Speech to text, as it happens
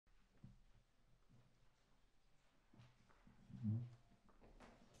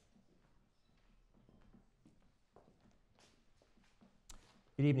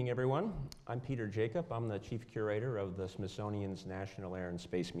Good evening, everyone. I'm Peter Jacob. I'm the Chief Curator of the Smithsonian's National Air and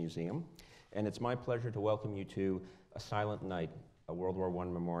Space Museum, and it's my pleasure to welcome you to A Silent Night, a World War I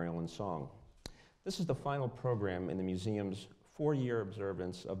memorial and song. This is the final program in the museum's four-year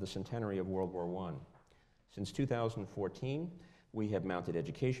observance of the centenary of World War I. Since 2014, we have mounted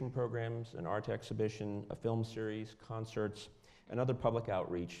education programs, an art exhibition, a film series, concerts, and other public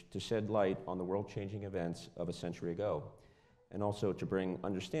outreach to shed light on the world-changing events of a century ago, and also to bring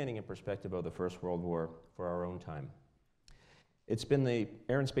understanding and perspective of the First World War for our own time. It's been the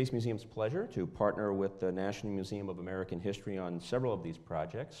Air and Space Museum's pleasure to partner with the National Museum of American History on several of these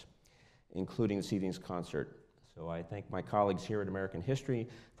projects, including this evening's concert. So I thank my colleagues here at American History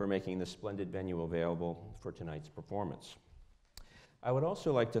for making this splendid venue available for tonight's performance. I would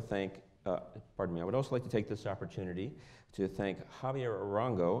also like to take this opportunity to thank Javier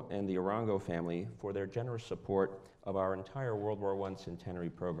Arango and the Arango family for their generous support of our entire World War I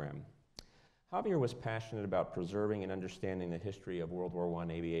centenary program. Javier was passionate about preserving and understanding the history of World War I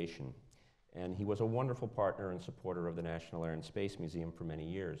aviation, and he was a wonderful partner and supporter of the National Air and Space Museum for many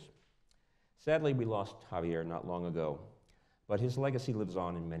years. Sadly, we lost Javier not long ago, but his legacy lives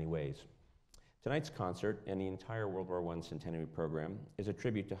on in many ways. Tonight's concert and the entire World War I centenary program is a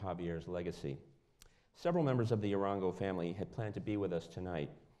tribute to Javier's legacy. Several members of the Arango family had planned to be with us tonight,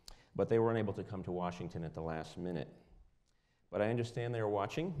 but they were unable to come to Washington at the last minute. But I understand they are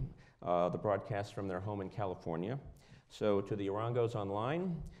watching the broadcast from their home in California. So to the Arangos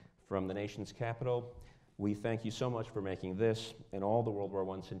online, from the nation's capital, we thank you so much for making this and all the World War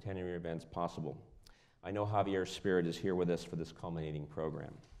I centenary events possible. I know Javier's spirit is here with us for this culminating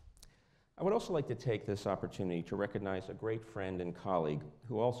program. I would also like to take this opportunity to recognize a great friend and colleague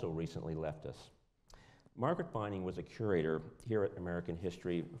who also recently left us. Margaret Vining was a curator here at American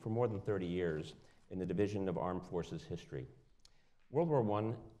History for more than 30 years in the Division of Armed Forces History. World War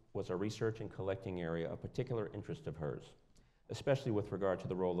I was a research and collecting area of particular interest of hers, especially with regard to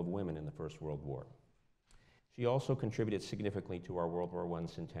the role of women in the First World War. She also contributed significantly to our World War I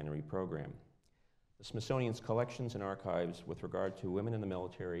centenary program. The Smithsonian's collections and archives with regard to women in the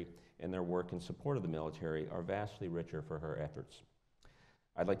military and their work in support of the military are vastly richer for her efforts.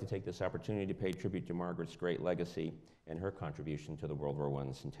 I'd like to take this opportunity to pay tribute to Margaret's great legacy and her contribution to the World War I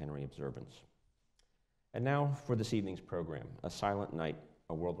centenary observance. And now for this evening's program, A Silent Night,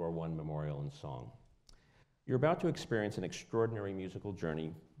 a World War I memorial and song. You're about to experience an extraordinary musical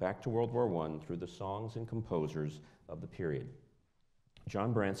journey back to World War I through the songs and composers of the period.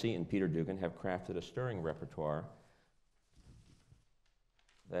 John Brancy and Peter Dugan have crafted a stirring repertoire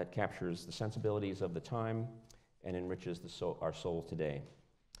that captures the sensibilities of the time and enriches our soul today.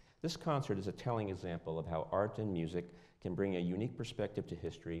 This concert is a telling example of how art and music can bring a unique perspective to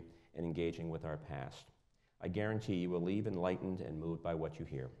history and engaging with our past. I guarantee you will leave enlightened and moved by what you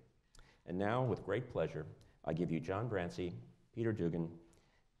hear. And now, with great pleasure, I give you John Brancy, Peter Dugan,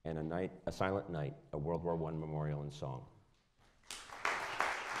 and A Silent Night, a World War I memorial and song.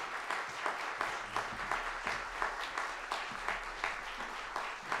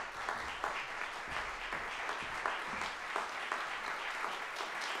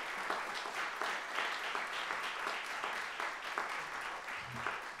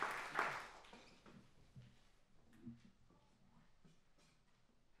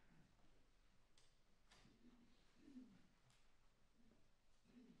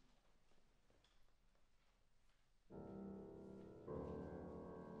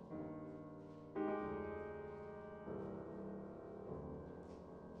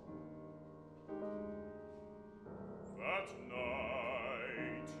 That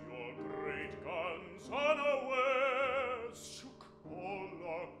night your great guns unawares shook all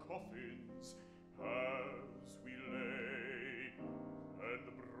our coffins as we lay, and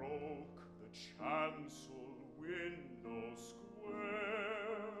broke the chancel window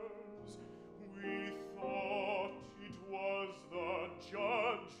squares. We thought it was the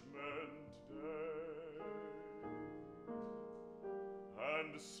judgment day,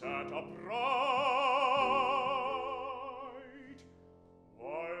 and sat upright,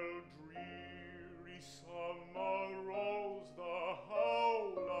 while dreary summer rolls the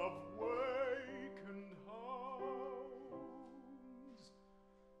howl of wakened hounds.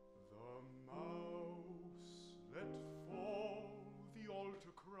 The mouse let fall the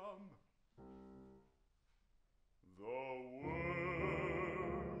altar crumb, the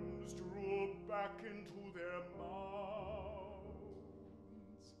worms drew back into their mounds,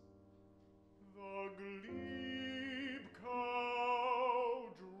 the glebe cow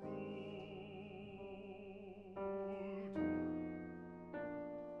drooled.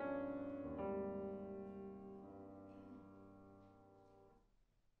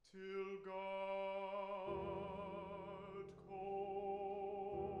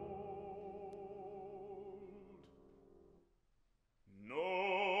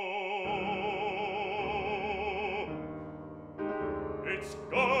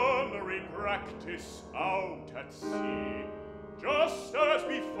 practice out at sea, just as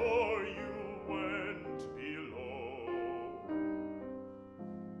before you went below.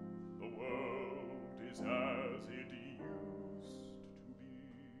 The world is as it used to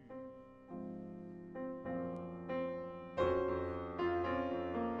be.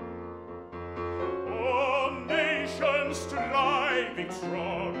 All nations striving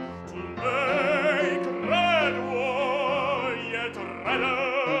strong to make red war yet redder.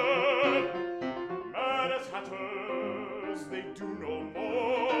 Mad as hatters, they do no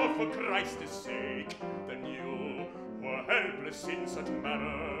more for Christ's sake than you were helpless in such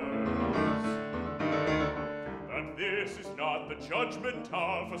matters. That this is not the judgment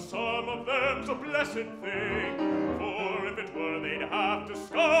hour for some of them's a blessed thing, for if it were they'd have to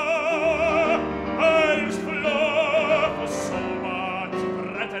scar hell's floor for so much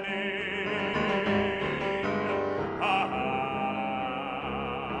threatening.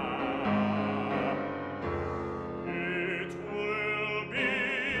 It will be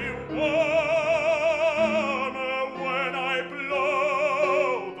warmer when I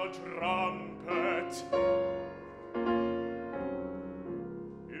blow the trumpet,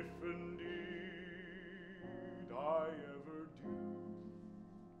 if indeed I ever do,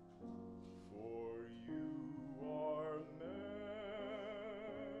 for you are men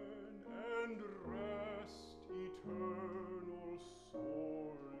and rest eternal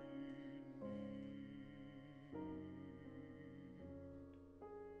sorely need.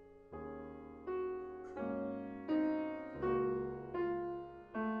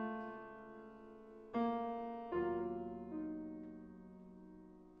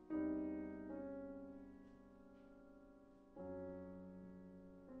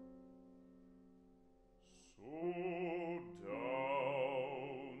 So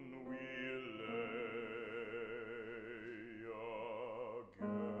down we lay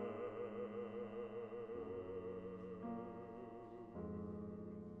again.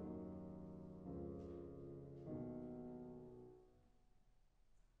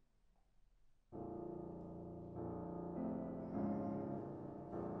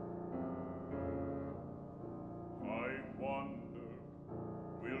 I wonder,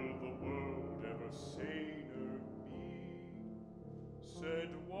 will the world ever saner be?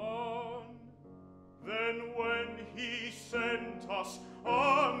 Said one, then when he sent us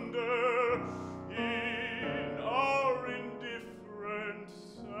under in our indifferent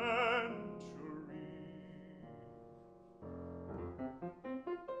century.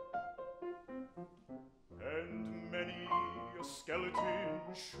 And many a skeleton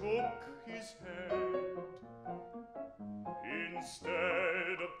shook his head.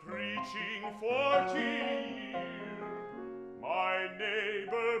 Instead of preaching 40 years, my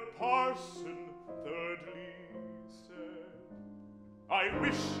neighbor parson thirdly said, I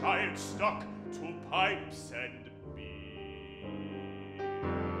wish I'd stuck to pipes and beer.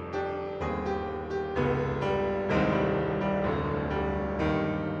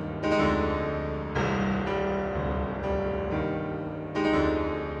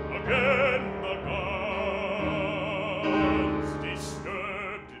 Again the guns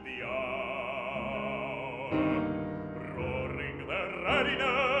disturbed the hour, roaring their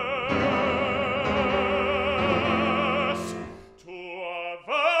readiness to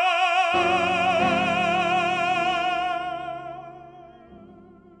avenge.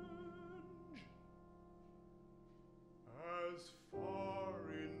 As far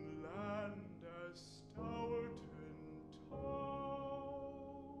inland as Stourton Tower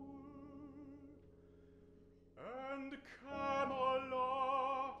and Camelot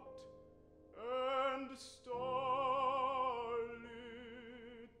and starlit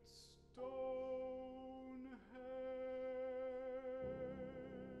Stonehenge.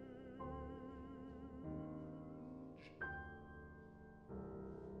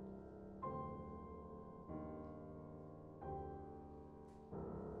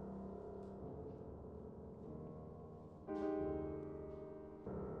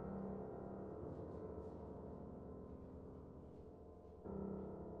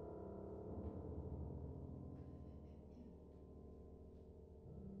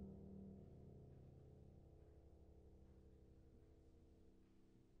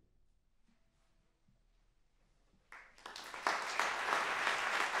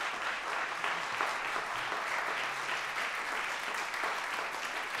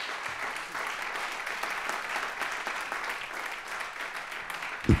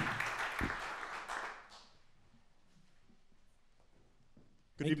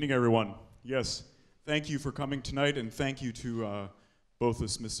 Good evening, everyone. Yes, thank you for coming tonight, and thank you to both the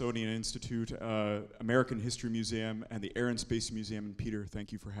Smithsonian Institute, American History Museum, and the Air and Space Museum. And Peter,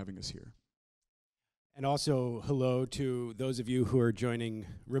 thank you for having us here. And also, hello to those of you who are joining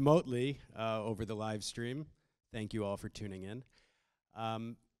remotely over the live stream. Thank you all for tuning in.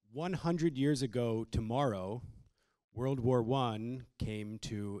 100 years ago tomorrow, World War I came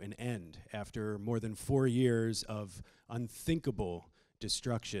to an end after more than 4 years of unthinkable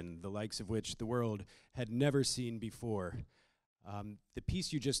destruction, the likes of which the world had never seen before. The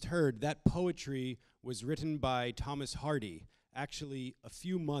piece you just heard, that poetry was written by Thomas Hardy, actually a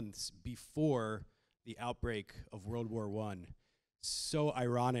few months before the outbreak of World War I. So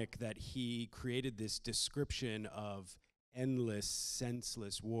ironic that he created this description of endless,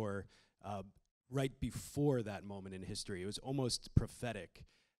 senseless war right before that moment in history. It was almost prophetic.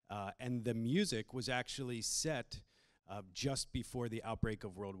 And the music was actually set just before the outbreak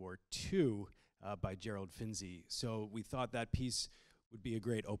of World War II by Gerald Finzi. So we thought that piece would be a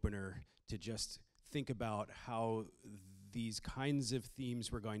great opener to just think about how these kinds of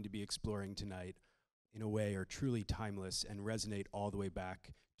themes we're going to be exploring tonight in a way are truly timeless and resonate all the way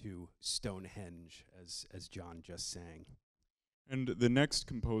back to Stonehenge, as John just sang. And the next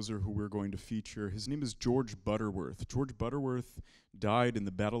composer who we're going to feature, his name is George Butterworth. George Butterworth died in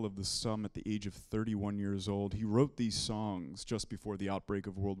the Battle of the Somme at the age of 31 years old. He wrote these songs just before the outbreak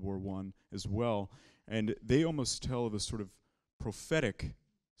of World War I as well, and they almost tell of a sort of prophetic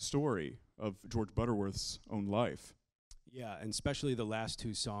story of George Butterworth's own life. Yeah, and especially the last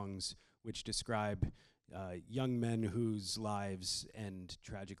two songs, which describe young men whose lives end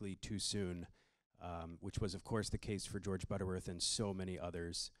tragically too soon, which was, of course, the case for George Butterworth and so many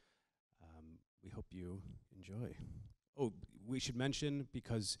others. We hope you enjoy. Oh, we should mention,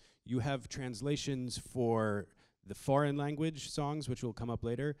 because you have translations for the foreign language songs, which will come up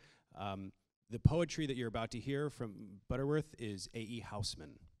later, the poetry that you're about to hear from Butterworth is A.E.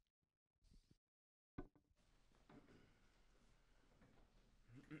 Housman.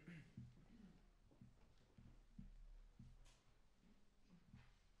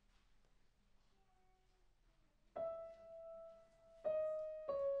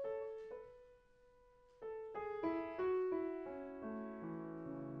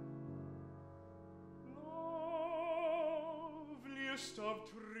 Of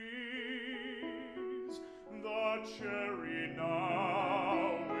trees, the cherry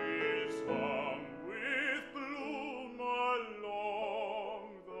now is hung with bloom along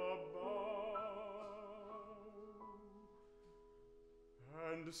the bough,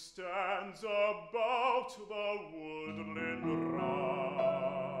 and stands about the woodland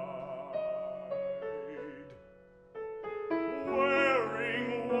ride, wearing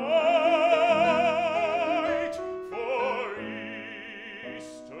white for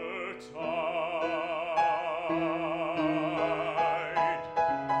Easter tide.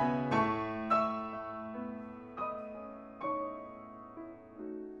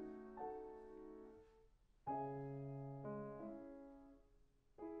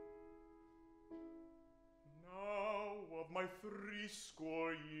 Now of my 80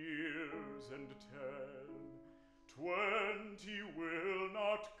 years and 20 will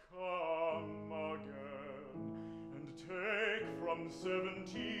not come again, and take from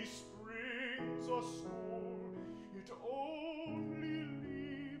 70 springs a score, it only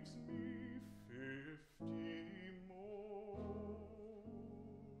leaves me 50 more.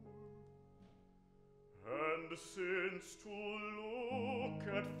 And since to look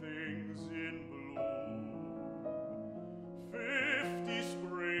at things in bloom, 50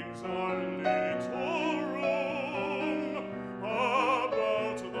 springs are little room.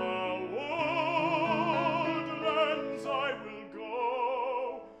 About the woodlands I will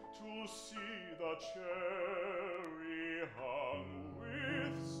go to see the cherry hung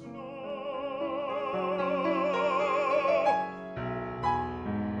with snow.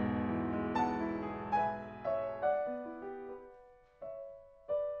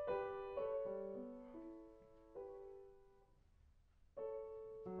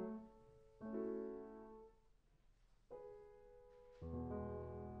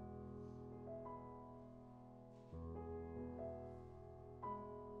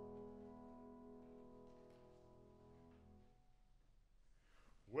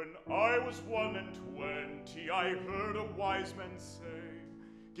 When I was 21, I heard a wise man say,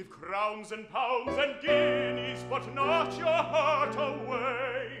 give crowns and pounds and guineas, but not your heart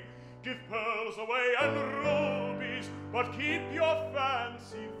away. Give pearls away and rubies, but keep your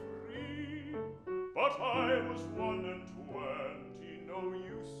fancy free. But I was 21, no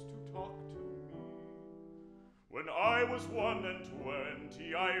use to talk to me. When I was 21,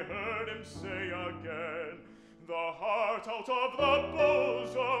 I heard him say again, the heart out of the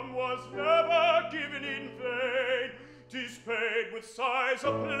bosom was never given in vain. 'Tis paid with sighs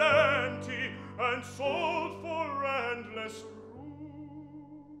of plenty and sold for endless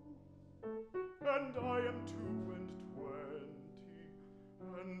rue. And I am 22,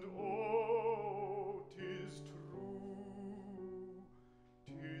 and oh, 'tis true,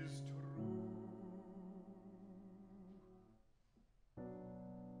 'tis true.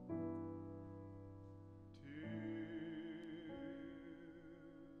 'Tis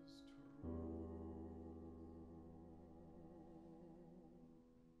true.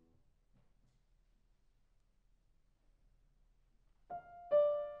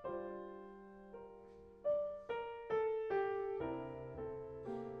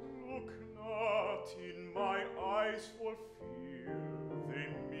 Look not in my eyes for fear, they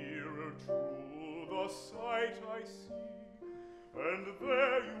mirror true the sight I see, and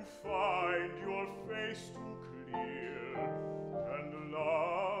there you find your face too clear, and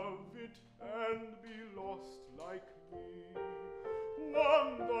love it and be lost like me.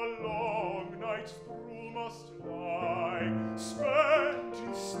 One the long nights through must lie, spent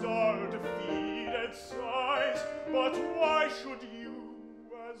in star defeated sighs, but why should you,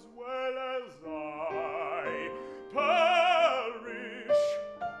 as well as I, perish?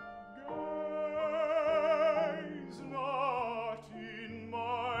 Gaze not in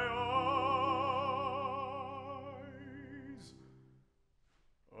my eyes.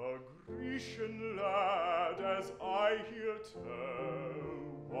 A Grecian lad, as I hear tell,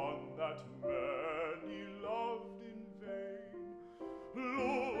 one that many loved in vain,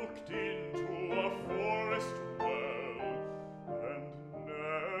 looked into a forest well, and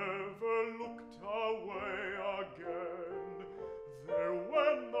never looked away again. There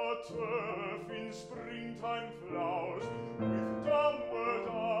when the turf in springtime flowers, with downward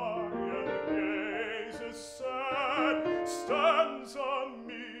eye and gazes sad, stands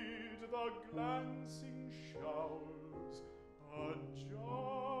amid the glancing showers, a jonquil,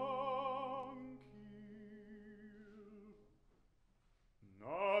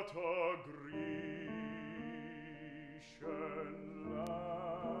 not a Grecian lad.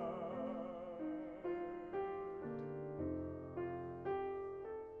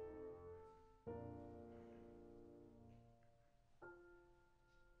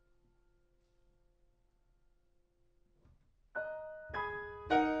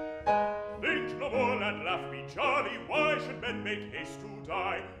 Think no more and laugh, be jolly. Why should men make haste to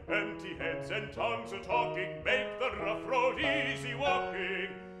die? Empty heads and tongues a talking make the rough road easy walking,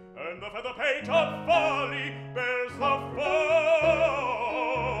 and the feather pate of folly bears the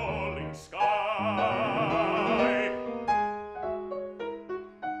falling sky.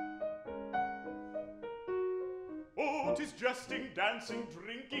 Oh, 'tis jesting, dancing,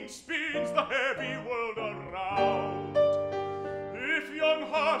 drinking spins the heavy world around. If young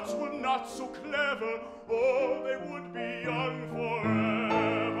hearts were not so clever, oh, they would be young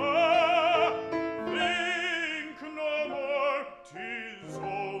forever. Think no more, 'tis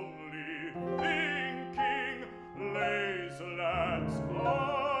only thinking lays lads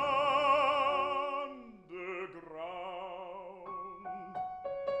underground.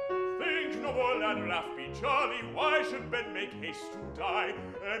 Think no more, lad, laugh, be jolly. Why should men make haste to die?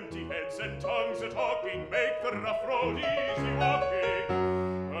 Empty heads and tongues a-talking make the rough road easy walking,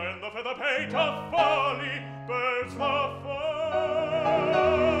 and the feather pate of folly bears the falling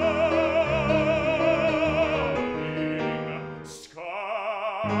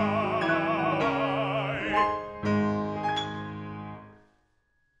sky.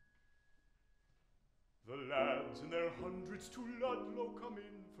 The lads in their hundreds to Ludlow come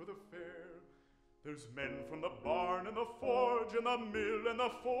in for the fair. There's men from the barn and the forge and the mill and the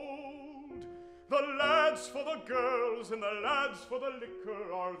fold. The lads for the girls and the lads for the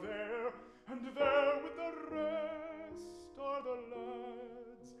liquor are there, and there with the rest are the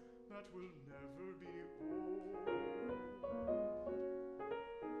lads that will never be old.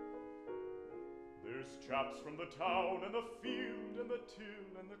 There's chaps from the town and the field and the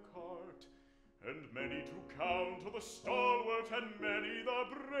till and the cart, and many to count of the stalwart and many the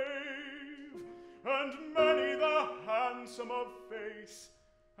brave, and many the handsome of face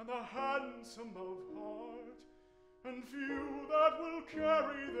and the handsome of heart, and few that will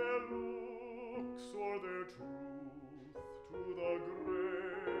carry their looks or their truth to the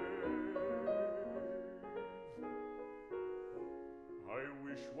grave. I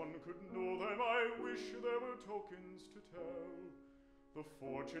wish one could know them, I wish there were tokens to tell. The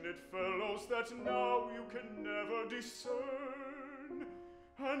fortunate fellows that now you can never discern,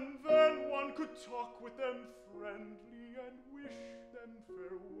 and then one could talk with them friendly and wish them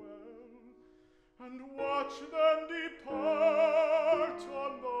farewell, and watch them depart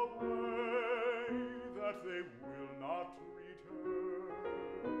on the way that they will not not return.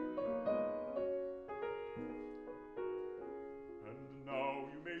 And now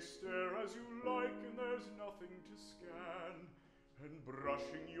you may stare as you like, and there's nothing to scan. And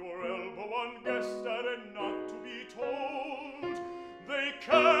brushing your elbow on guest at and not to be told, they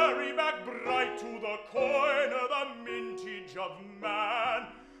carry back bright to the corner the mintage of man,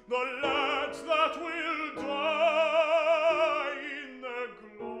 the lads that will die in their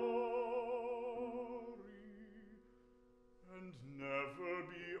glory and never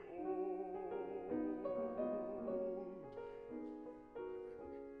be old.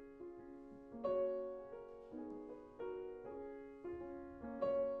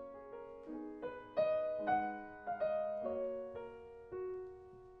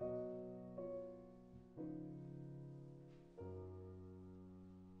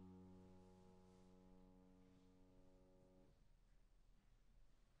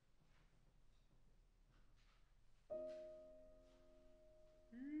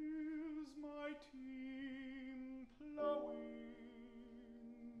 Is my team plowing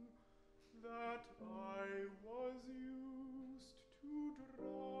that I was used to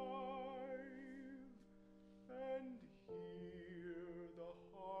drive, and hear the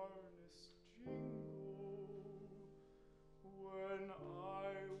harness jingle when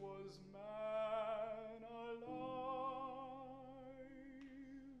I was man alive?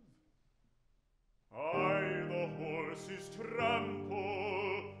 I the horses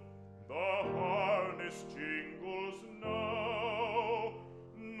trample, the harness jingles now,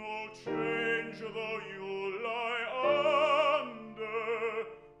 no change though you lie under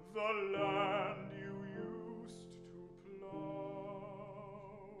the land you used to plow.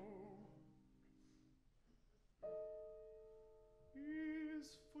 Is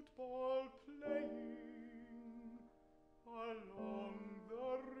football playing along the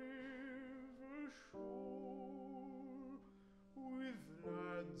river shore, with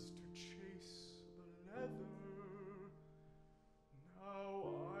lads to chase the leather? Now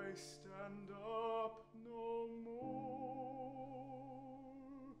I stand up no more.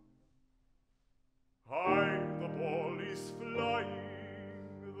 Aye, the ball is flying,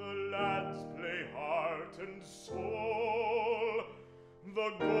 the lads play heart and soul. The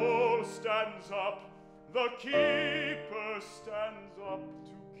goal stands up, the keeper stands up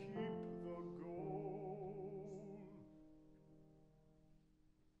to keep the goal.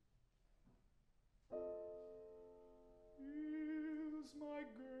 Is my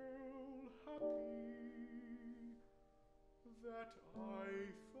girl happy that I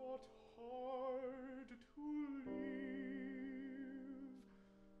thought hard to leave?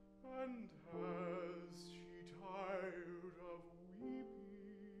 And has she tired of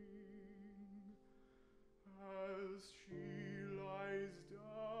weeping as she lies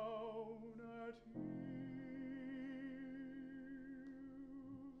down at eve?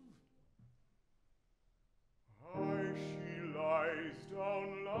 Aye, she lies down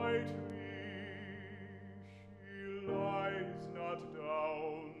lightly, she lies not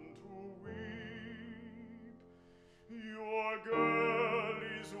down to weep. Your girl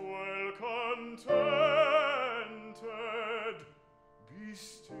is well contented. Be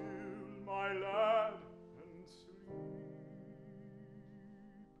still, my lad, and sleep.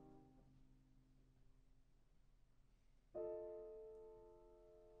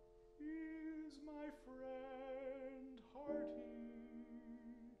 Is my friend hearty?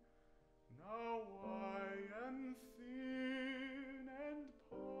 Now I am thin and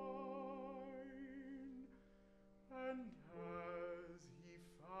pine, and has he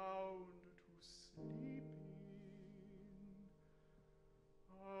found to sleep in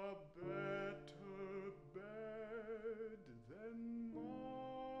a better bed than mine?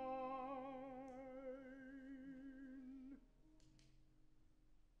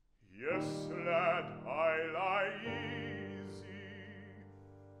 Yes, lad, I lie easy,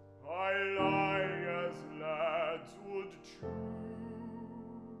 I lie as lads would choose.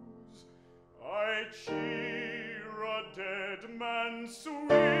 I cheer a dead man's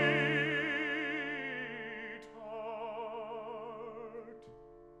sweetheart.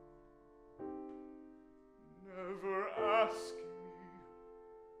 Never ask me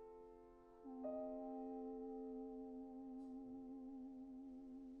whose.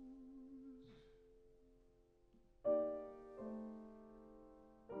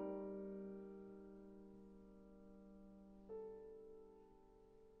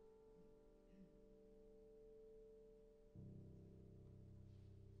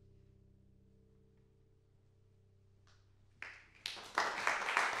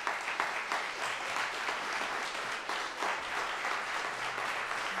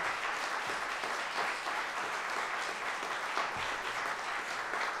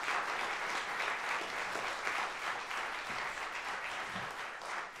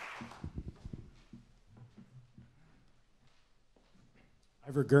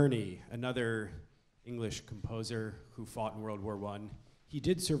 Ivor Gurney, another English composer who fought in World War I. He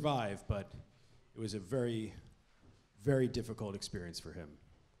did survive, but it was a very, very difficult experience for him.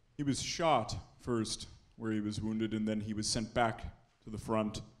 He was shot first where he was wounded, and then he was sent back to the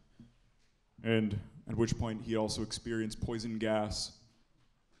front, and at which point he also experienced poison gas.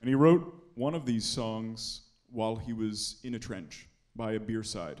 And he wrote one of these songs while he was in a trench by a beer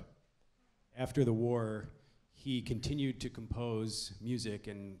side. After the war, he continued to compose music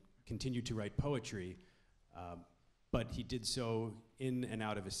and continued to write poetry, but he did so in and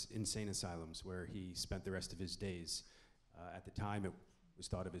out of insane asylums where he spent the rest of his days. At the time, it was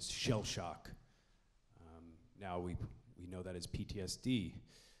thought of as shell shock. Now we know that as PTSD.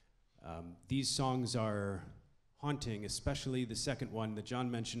 These songs are haunting, especially the second one that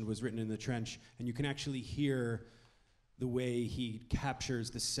John mentioned was written in the trench, and you can actually hear the way he captures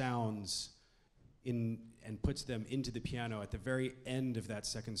the sounds and puts them into the piano at the very end of that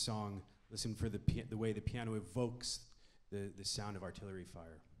second song. Listen for the way the piano evokes the sound of artillery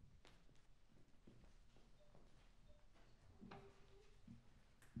fire.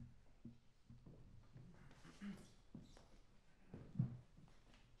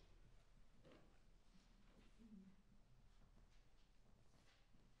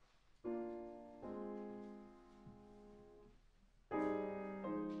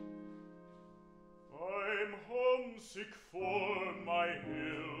 I'm homesick for my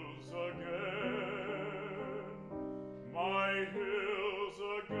hills again, my hills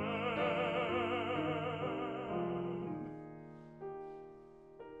again.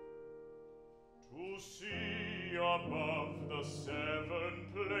 To see above the Severn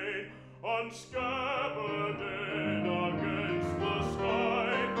plain, unscabbarded against the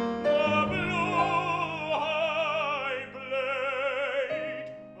sky, the blue high blade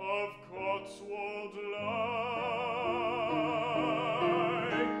of Cotswold lie.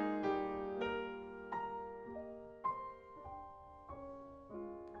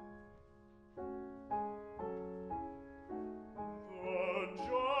 The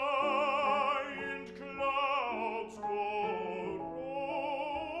giant clouds go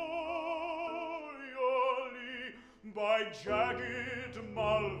royally by jagged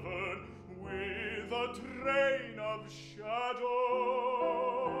Malvern with a train of shadows.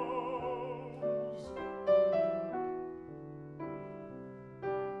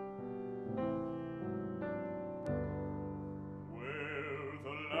 Where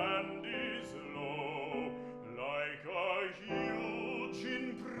the land is low, like a huge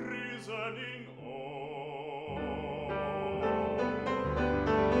imprisoning oak.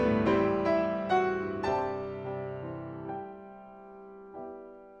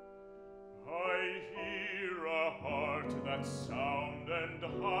 I hear a heart that's sound and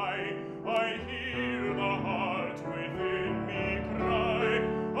high. I hear the heart within me cry.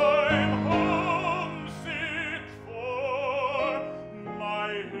 I'm homesick for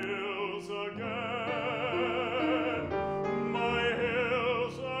my hills again, my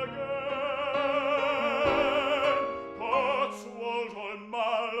hills again. Cotswold or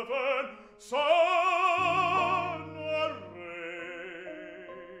Malvern, sun or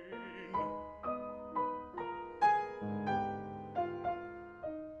rain.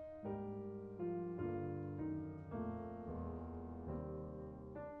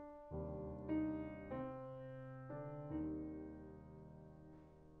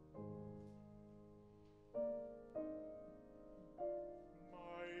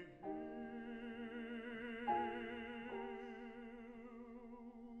 My hills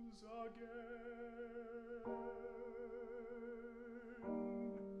again.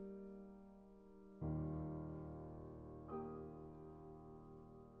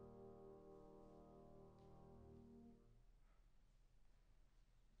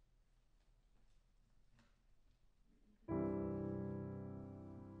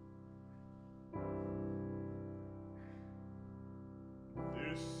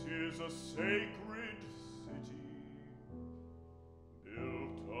 This is a sacred city,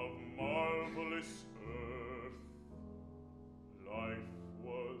 built of marvelous earth. Life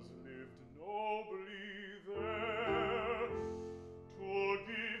was lived nobly there, to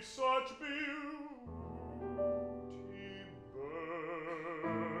give such beauty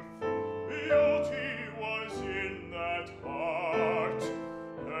birth. Beauty was in that heart,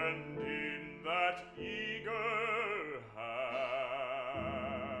 and in that eager hand.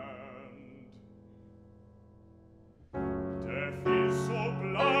 Death is so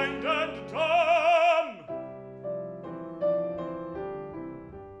blind and dumb,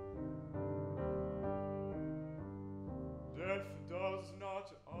 death does not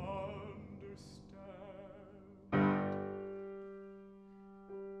understand.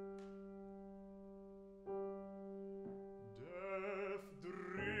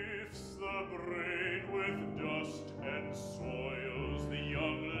 brain with dust and soils the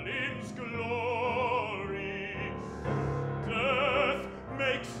young limb's glory. Death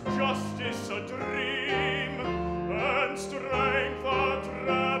makes justice a dream, and strength a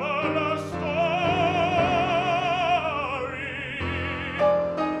traveler's story.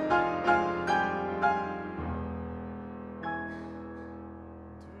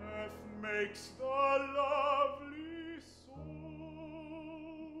 Death makes the lovely soul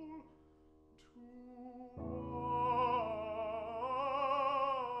to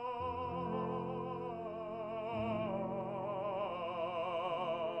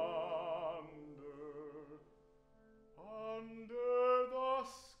wander under the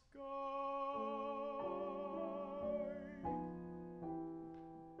sky.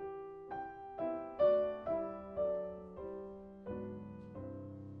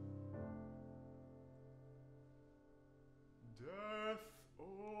 Death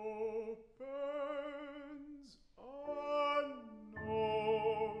opens unknown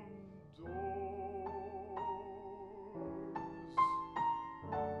doors.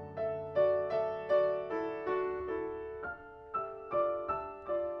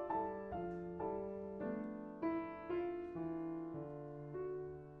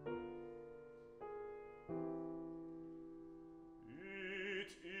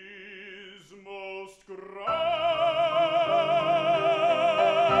 It is most grand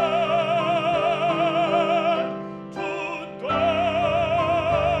to die.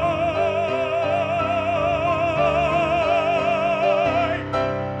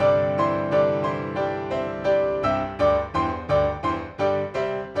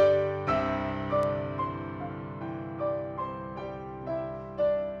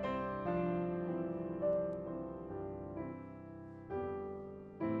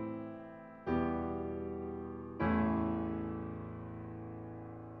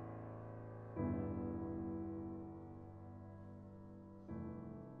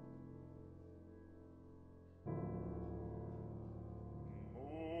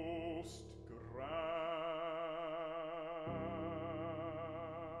 Most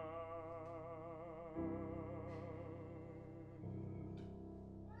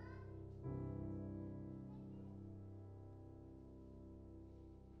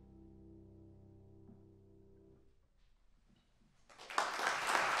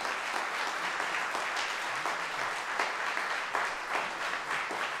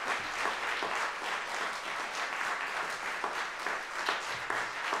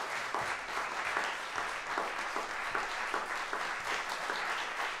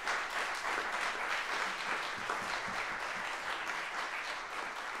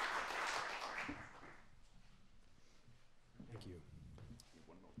Thank you.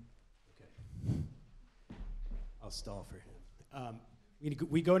 I'll stall for him.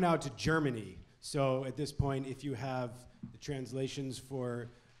 We go now to Germany. So at this point, if you have the translations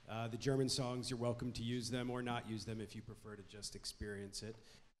for the German songs, you're welcome to use them or not use them if you prefer to just experience it.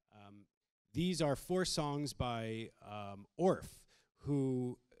 These are 4 songs by Orff,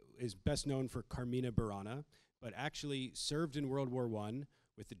 who is best known for Carmina Burana, but actually served in World War I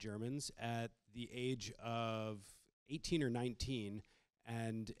with the Germans at the age of 18 or 19,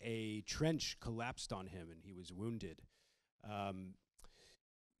 and a trench collapsed on him and he was wounded.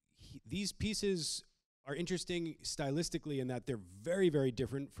 These pieces are interesting stylistically in that they're very, very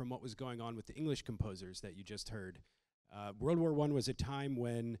different from what was going on with the English composers that you just heard. World War I was a time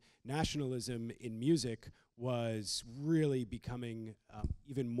when nationalism in music was really becoming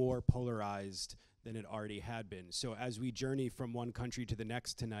even more polarized than it already had been. So as we journey from one country to the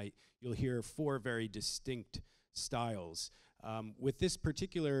next tonight, you'll hear 4 very distinct styles. With this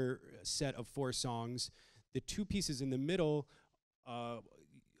particular set of 4 songs, the 2 pieces in the middle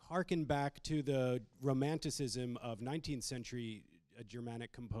harken back to the romanticism of 19th century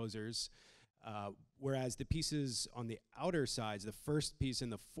Germanic composers, whereas the pieces on the outer sides, the first piece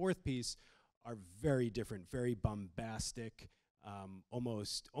and the 4th piece, are very different, very bombastic,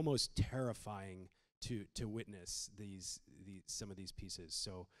 almost terrifying to witness some of these pieces.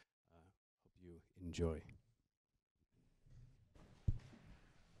 So hope you enjoy.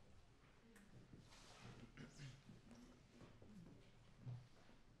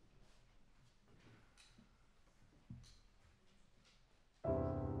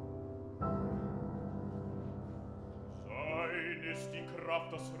 Sein ist die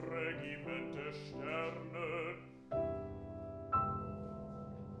Kraft, das Regiment der Sterne.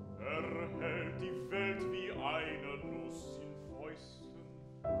 Hält die Welt wie eine Nuss in Fäusten.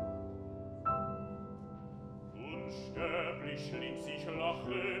 Unsterblich schlingt sich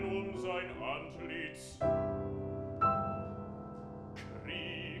Lachen sein Antlitz.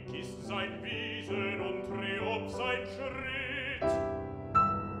 Krieg ist sein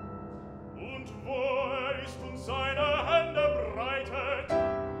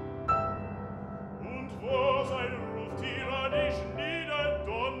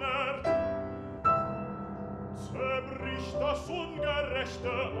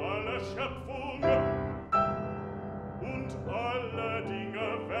aller Schöpfung, und alle Dinge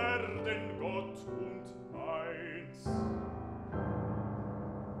werden Gott und eins.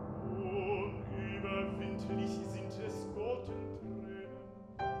 Unüberwindlich sind es Gottentränen,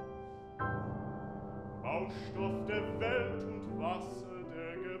 Baustoff der Welt und Wasser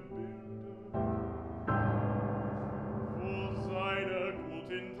der Gebilde, wo seine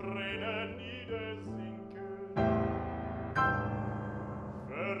guten Tränen niedersinken,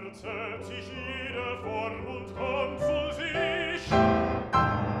 verzerrt sich jede Form und kommt zu sich.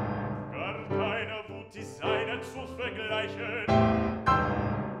 Gar keine Wut ist seiner zu vergleichen.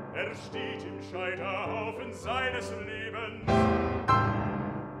 Er steht im Scheiterhaufen seines Lebens,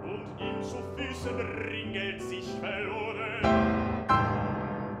 und ihm zu Füßen ringelt sich verloren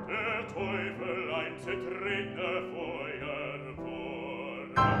der Teufel ein zertretner Feuerwurm.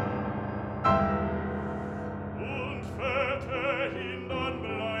 Und Väter hindern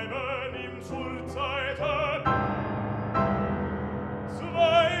bleiben ihm zur Zeit an.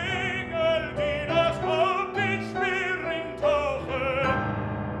 Zwei Engel, die das Haupt in Schmieren tauchen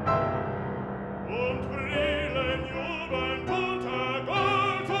und brillen jubelnd unter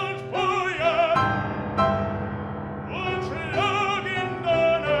Gold und Feuer und schlagen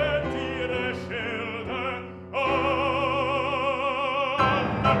donnernd ihre Schilde an.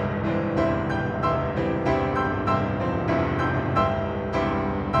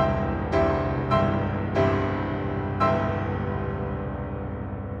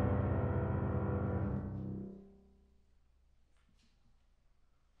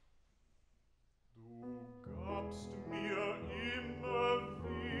 Du gabst mir immer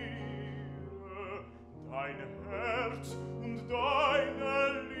wieder dein Herz und deine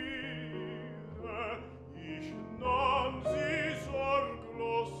Liebe, ich nahm sie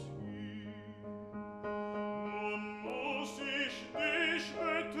sorglos hin. Nun muss ich dich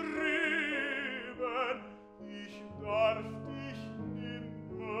betrüben, ich darf dich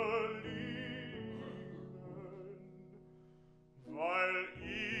nimmer lieben, weil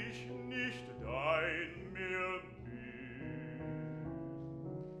ich nicht dein mehr bin.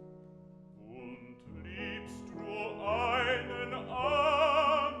 Und liebst du einen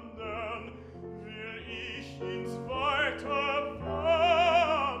andern, will ich ins Weite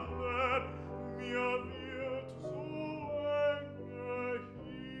wandern, mir wird so enge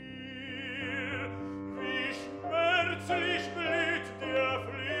hier, wie schmerzlich blüht der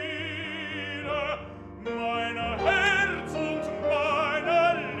Flieder meiner Herz und meiner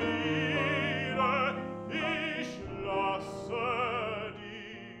Liebe. Ich lasse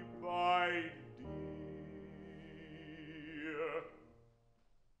die bei dir.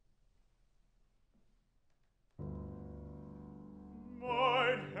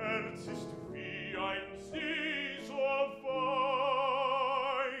 Mein Herz ist wie ein See so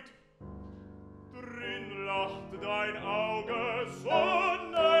weit, drin lacht dein Auge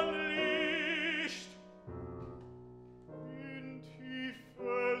Sonnenlicht, in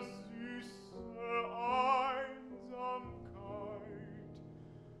tiefe süße Einsamkeit,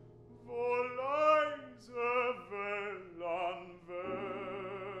 wo leise Well an Well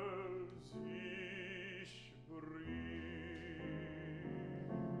sich bricht,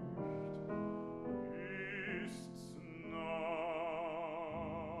 ist's Nacht,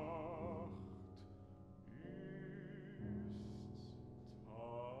 ist's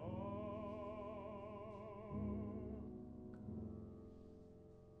Tag.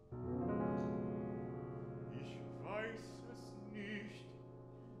 Ich weiß es nicht,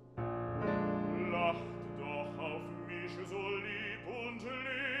 lacht doch auf mich so lieb und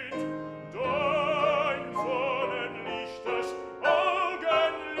lind dein sonnenlichtes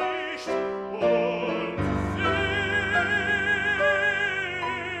Augenlicht, und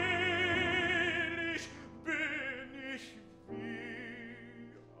selig bin ich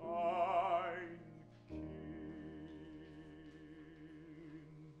wie ein Kind.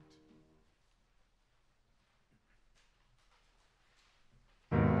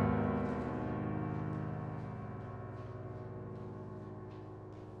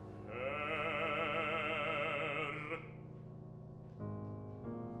 Herr,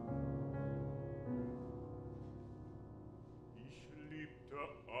 ich liebte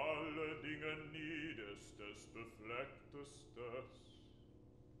alle Dinge niederstes, beflecktestes.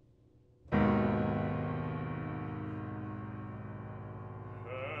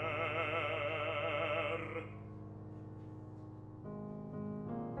 Herr,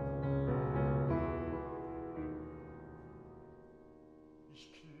 ich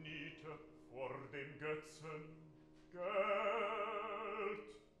kniete vor dem Götzen Geld.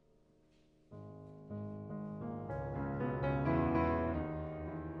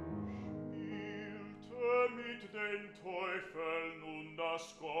 den Teufel nun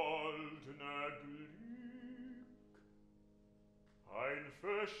das goldene Glück, ein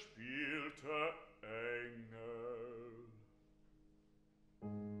verspielter Engel.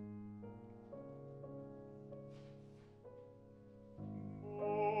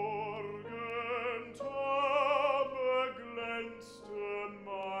 Morgentage glänzte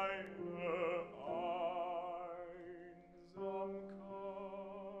meine Einsamkeit.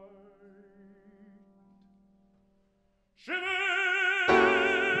 Schwere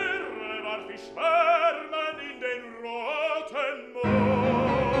warf ich Schwärmen in den roten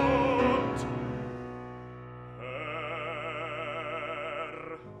Mond. Herr,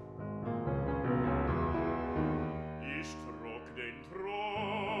 ich trug den treusten,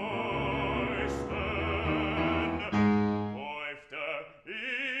 häufte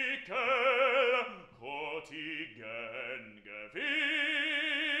Ekel, kotigen Gewinnst.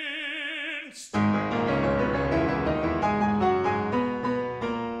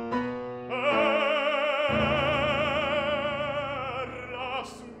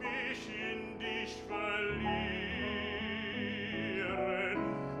 Lass mich in dich verlieren,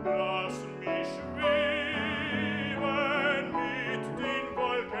 lass mich schweben mit den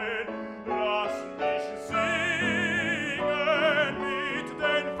Wolken, lass mich singen mit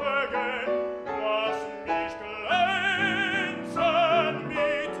den Vögeln, lass mich glänzen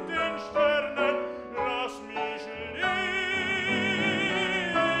mit den Sternen, lass mich lieben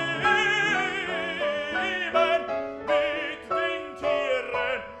mit den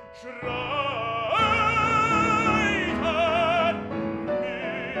Tieren, schreiten mit den Schreitenden.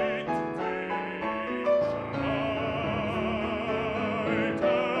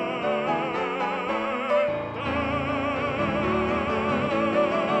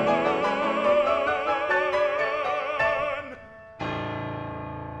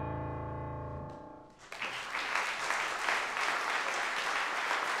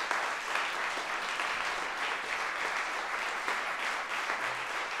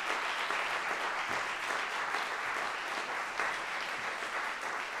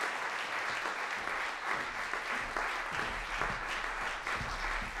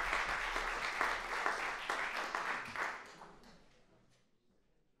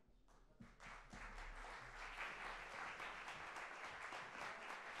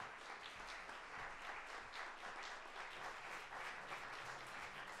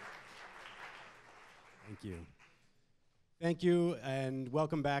 Thank you. Thank you, and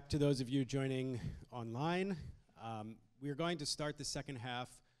welcome back to those of you joining online. We are going to start the second half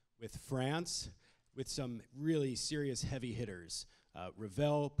with France, with some really serious heavy hitters,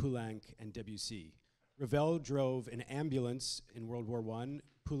 Ravel, Poulenc, and Debussy. Ravel drove an ambulance in World War I.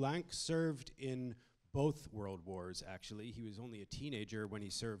 Poulenc served in both world wars, actually. He was only a teenager when he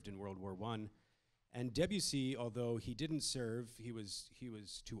served in World War I. And Debussy, although he didn't serve, he was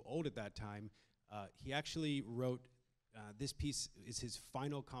too old at that time, he actually wrote, this piece is his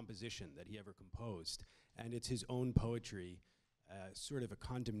final composition that he ever composed, and it's his own poetry, sort of a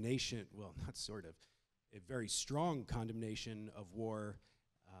condemnation, well, not sort of, a very strong condemnation of war,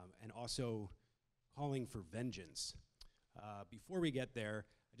 and also calling for vengeance. Before we get there,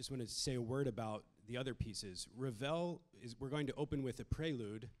 I just want to say a word about the other pieces. Ravel, we're going to open with a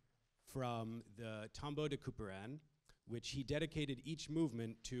prelude from the Tombeau de Couperin, which he dedicated each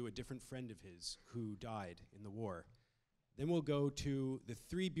movement to a different friend of his who died in the war. Then we'll go to the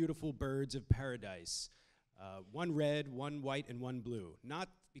three beautiful birds of paradise, one red, one white, and one blue. Not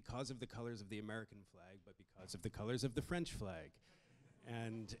because of the colors of the American flag, but because of the colors of the French flag.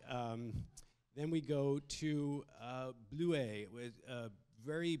 And then we go to Bleuet, with a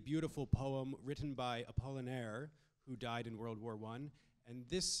very beautiful poem written by Apollinaire, who died in World War I. And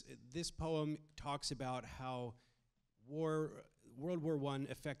this poem talks about how World War I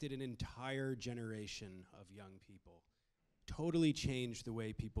affected an entire generation of young people, totally changed the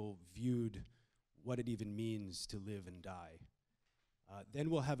way people viewed what it even means to live and die. Then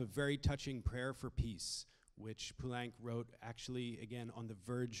we'll have a very touching prayer for peace, which Poulenc wrote actually, again, on the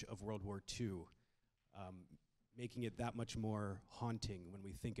verge of World War II, making it that much more haunting when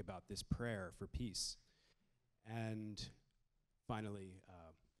we think about this prayer for peace. And finally,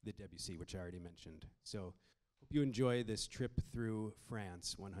 the Debussy, which I already mentioned. So hope you enjoy this trip through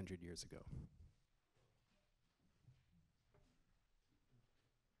France 100 years ago.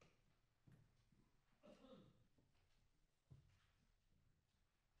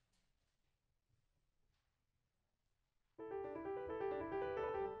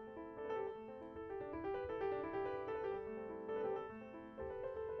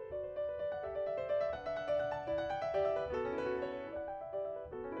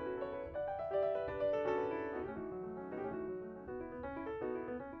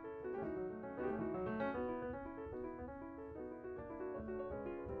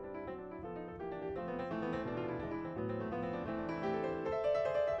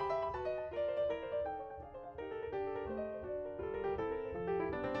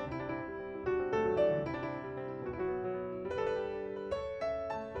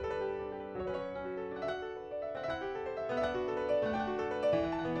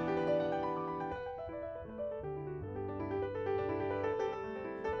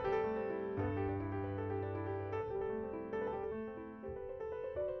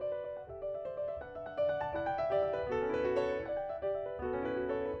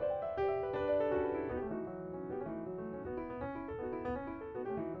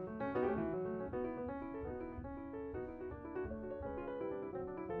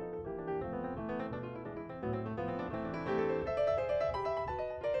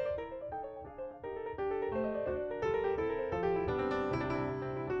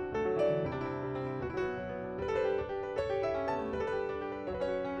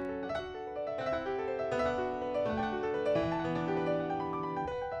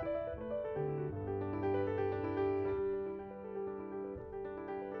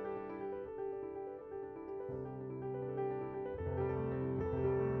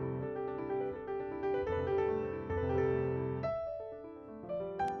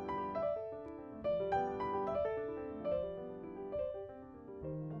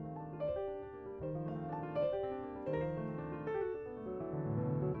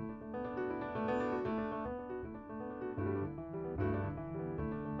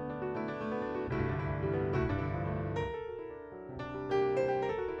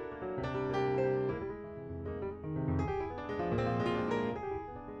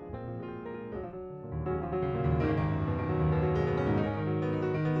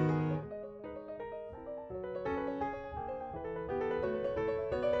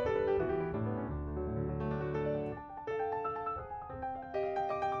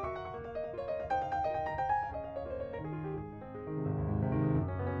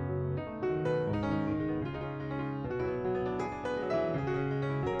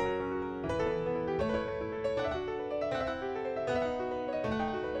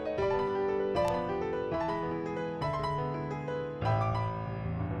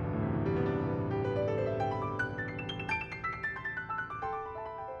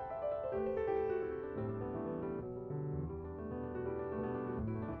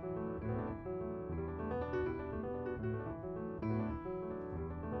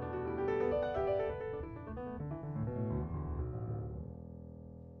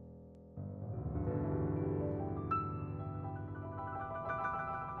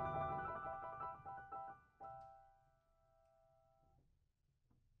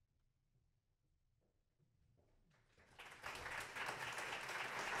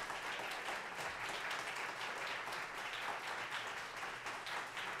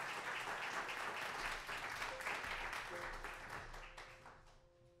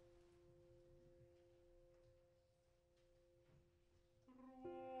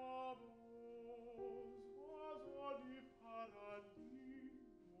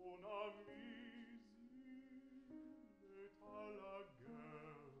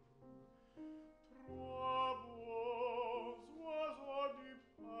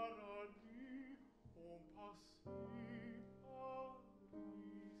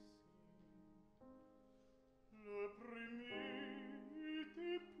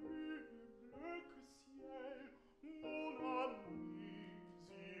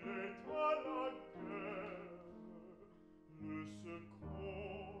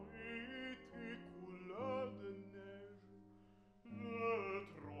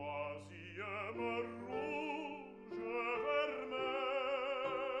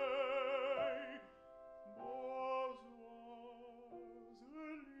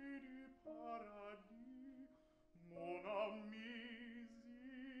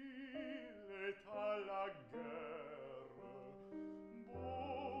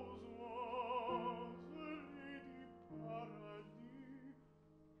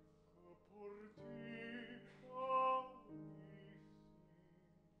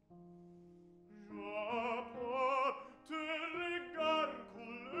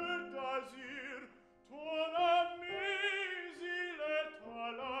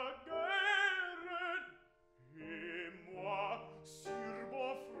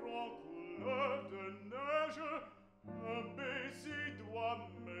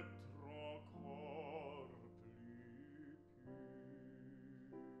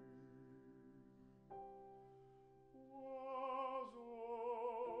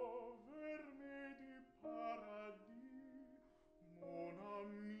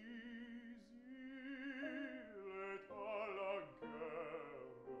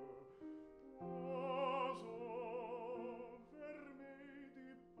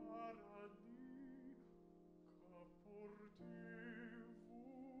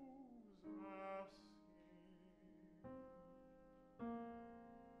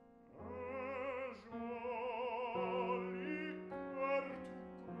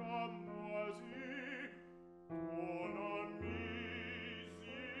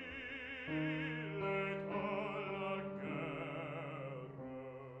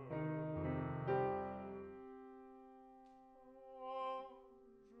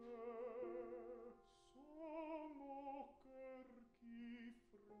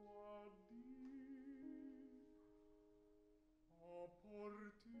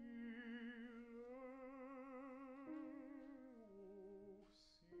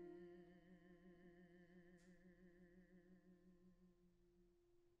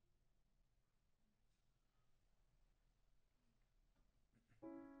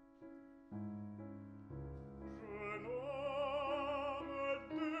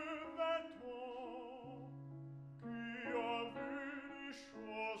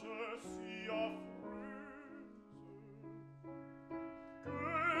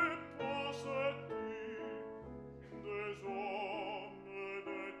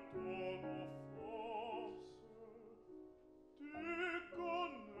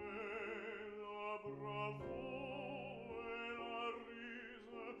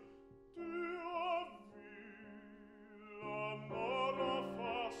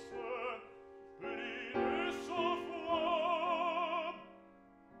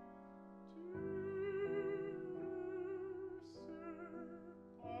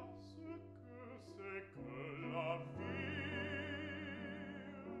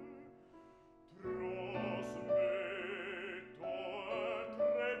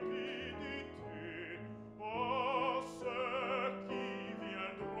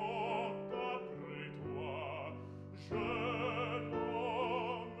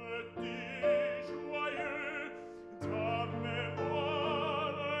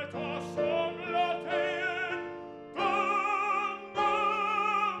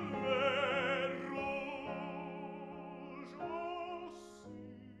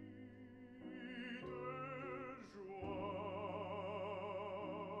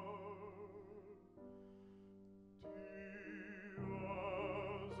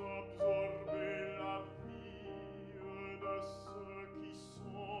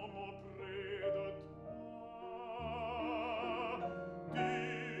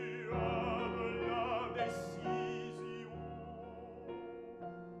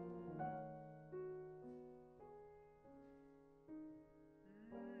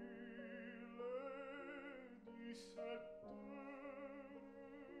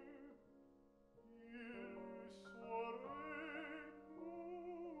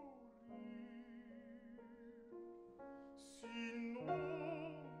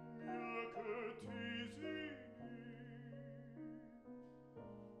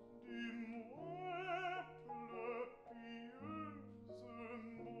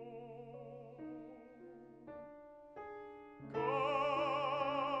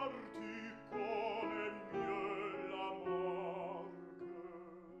 Car tu connais mieux la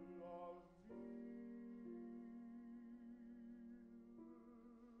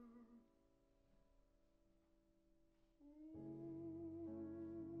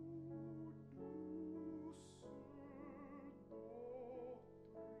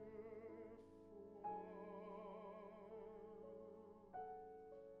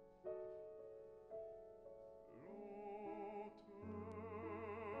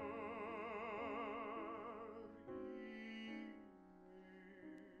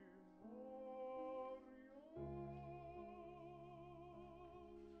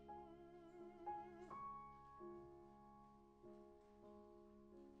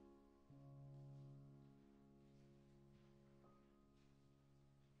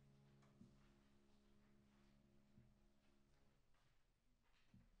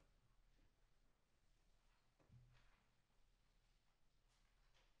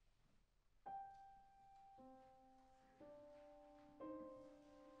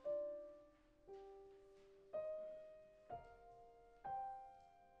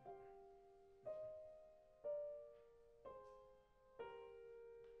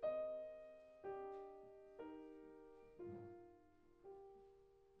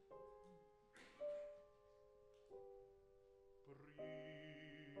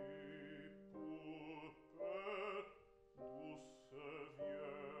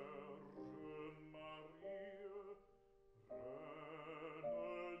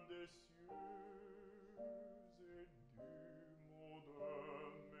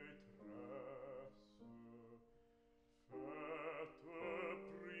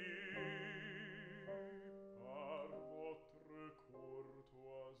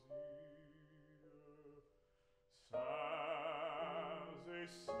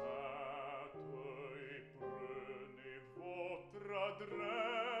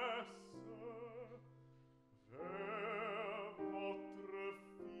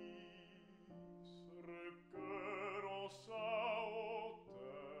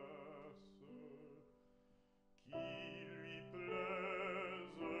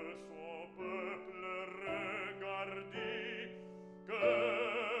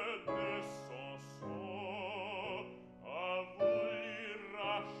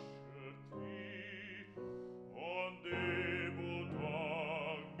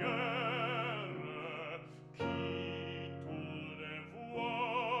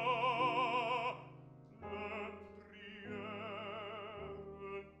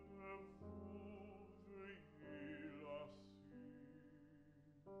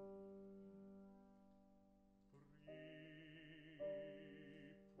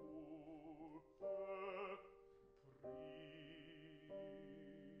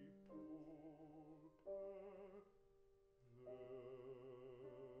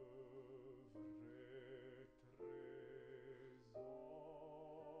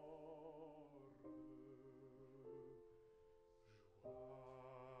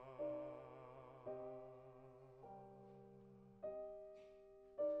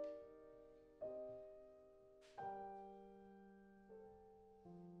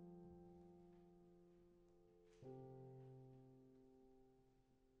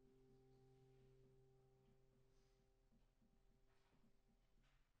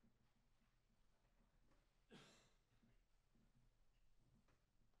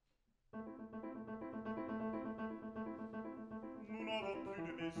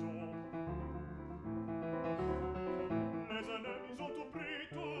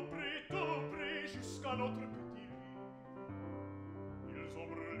jusqu'à notre petit lit. Ils ont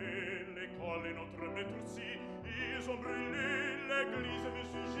brûlé l'école et notre maître aussi. Ils ont brûlé l'église de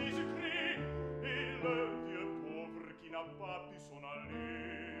Monsieur Jésus-Christ. Et le vieux pauvre qui n'a pas pu s'en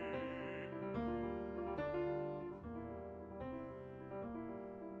aller.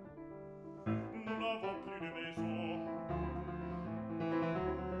 Nous n'avons plus de maison.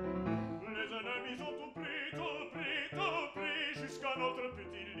 Les ennemis ont tout pris, jusqu'à notre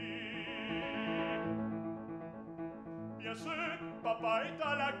petit lit. Bien sûr, papa est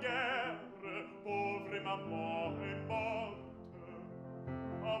à la guerre, pauvre maman est morte.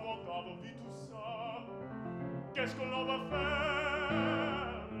 Avant d'avoir vu tout ça, qu'est-ce que l'on va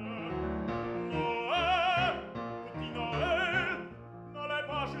faire? Noël, petit Noël, n'allez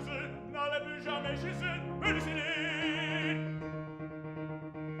pas chez eux, n'allez plus jamais chez eux, Belzélie.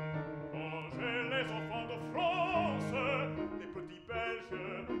 Mangez les enfants de France, des petits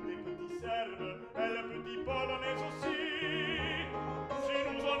Belges, des petits Serbes, et les petits Polonais aussi. Si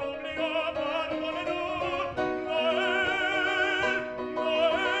nous en oublions, pardonnez-nous, Noël,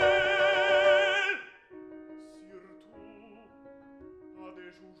 Noël. Surtout à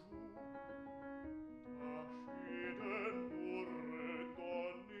des joujoux, tâchez de nous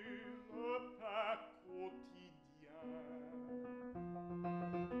redonner le pain quotidien.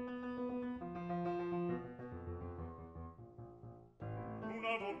 Nous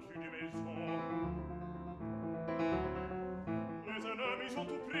n'avons plus de maison. Les ennemis ont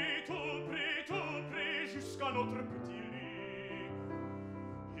tout pris, jusqu'à notre petit lit.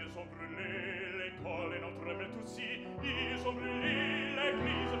 Ils ont brûlé l'école et notre maître aussi. Ils ont brûlé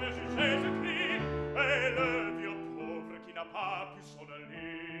l'église de Jésus-Christ. Et le vieux pauvre qui n'a pas pu s'en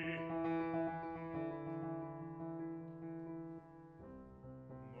aller.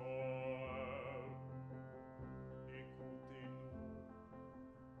 Noël, écoutez-nous.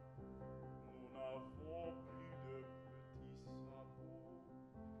 Nous n'avons plus de petits sabots.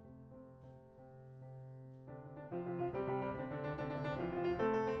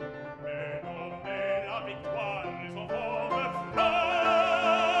 Mais donnez la victoire, les enfants de France.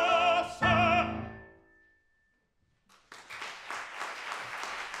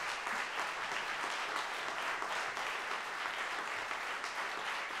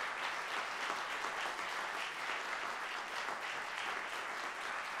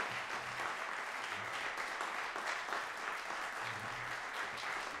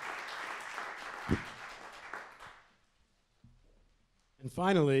 And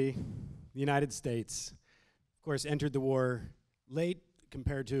finally, the United States, of course, entered the war late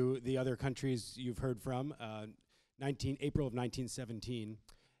compared to the other countries you've heard from, April of 1917.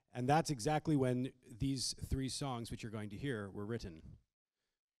 And that's exactly when these three songs, which you're going to hear, were written.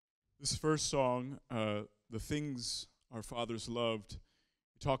 This first song, The Things Our Fathers Loved,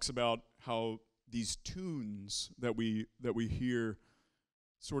 talks about how these tunes that we hear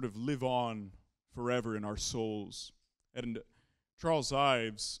sort of live on forever in our souls. And Charles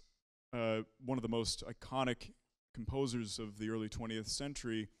Ives, one of the most iconic composers of the early 20th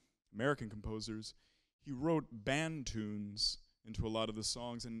century, American composers, he wrote band tunes into a lot of the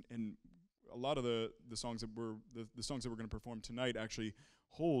songs, and a lot of the songs that we're going to perform tonight actually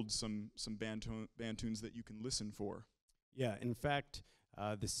hold some band tunes that you can listen for. Yeah, in fact,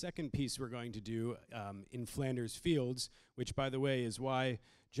 the second piece we're going to do, In Flanders Fields, which, by the way, is why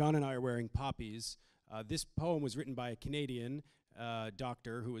John and I are wearing poppies. This poem was written by a Canadian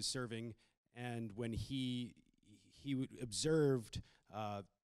doctor who was serving, and when he observed at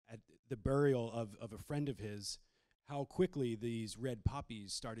the burial of a friend of his how quickly these red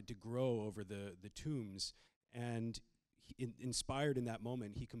poppies started to grow over the tombs, and inspired in that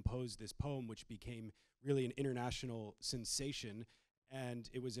moment, he composed this poem, which became really an international sensation. And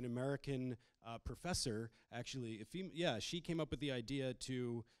it was an American professor, actually, she came up with the idea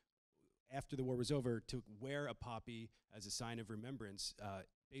to, after the war was over, to wear a poppy as a sign of remembrance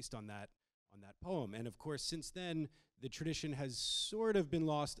based on that poem. And of course, since then, the tradition has sort of been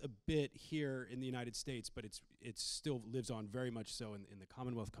lost a bit here in the United States, but it still lives on very much so in the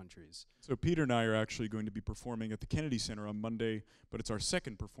Commonwealth countries. So Peter and I are actually going to be performing at the Kennedy Center on Monday, but it's our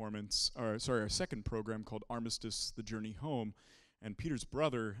second program called Armistice, The Journey Home. And Peter's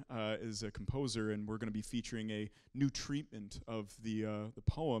brother is a composer, and we're going to be featuring a new treatment of the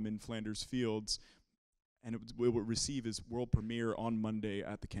poem In Flanders Fields, and it will receive its world premiere on Monday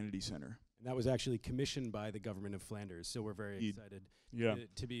at the Kennedy Center. And that was actually commissioned by the government of Flanders, so we're very excited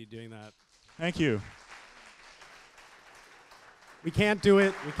to be doing that. Thank you. We can't do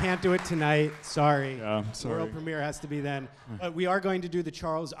it tonight, sorry. Yeah, The world premiere has to be then. But we are going to do the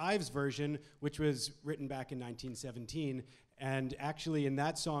Charles Ives version, which was written back in 1917, And actually, in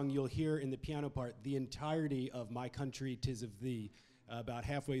that song, you'll hear in the piano part the entirety of My Country 'Tis of Thee. About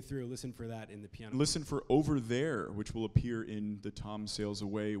halfway through, listen for that in the piano. Listen for Over There, which will appear in the Tom Sails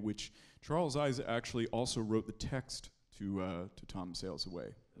Away, which Charles Ives actually also wrote the text to Tom Sails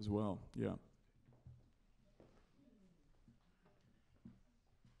Away as well. Yeah.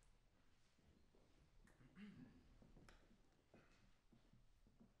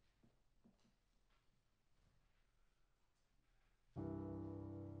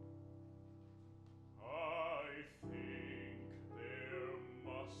 I think there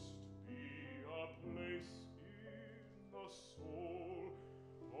must be a place in the soul,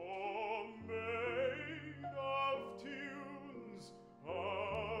 oh, made of tunes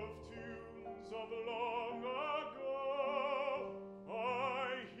of long ago. I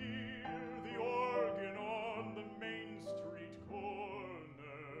hear the organ on the Main Street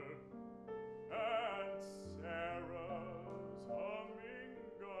corner, and Sarah's humming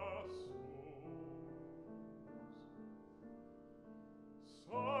gospels.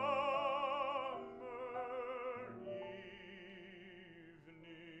 Summer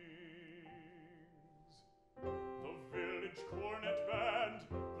evenings, the village cornet band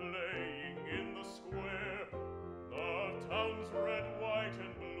playing in the square, the town's red, white,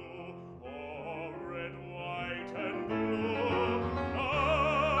 and blue, oh, red, white, and blue.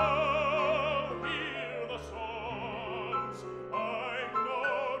 Now hear the songs, I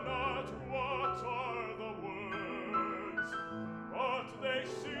know not what are the words, but they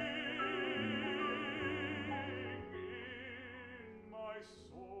sing in my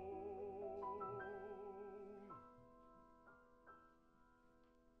soul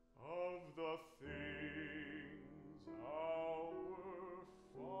of the things our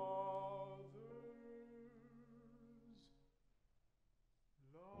fathers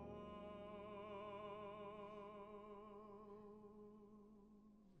loved.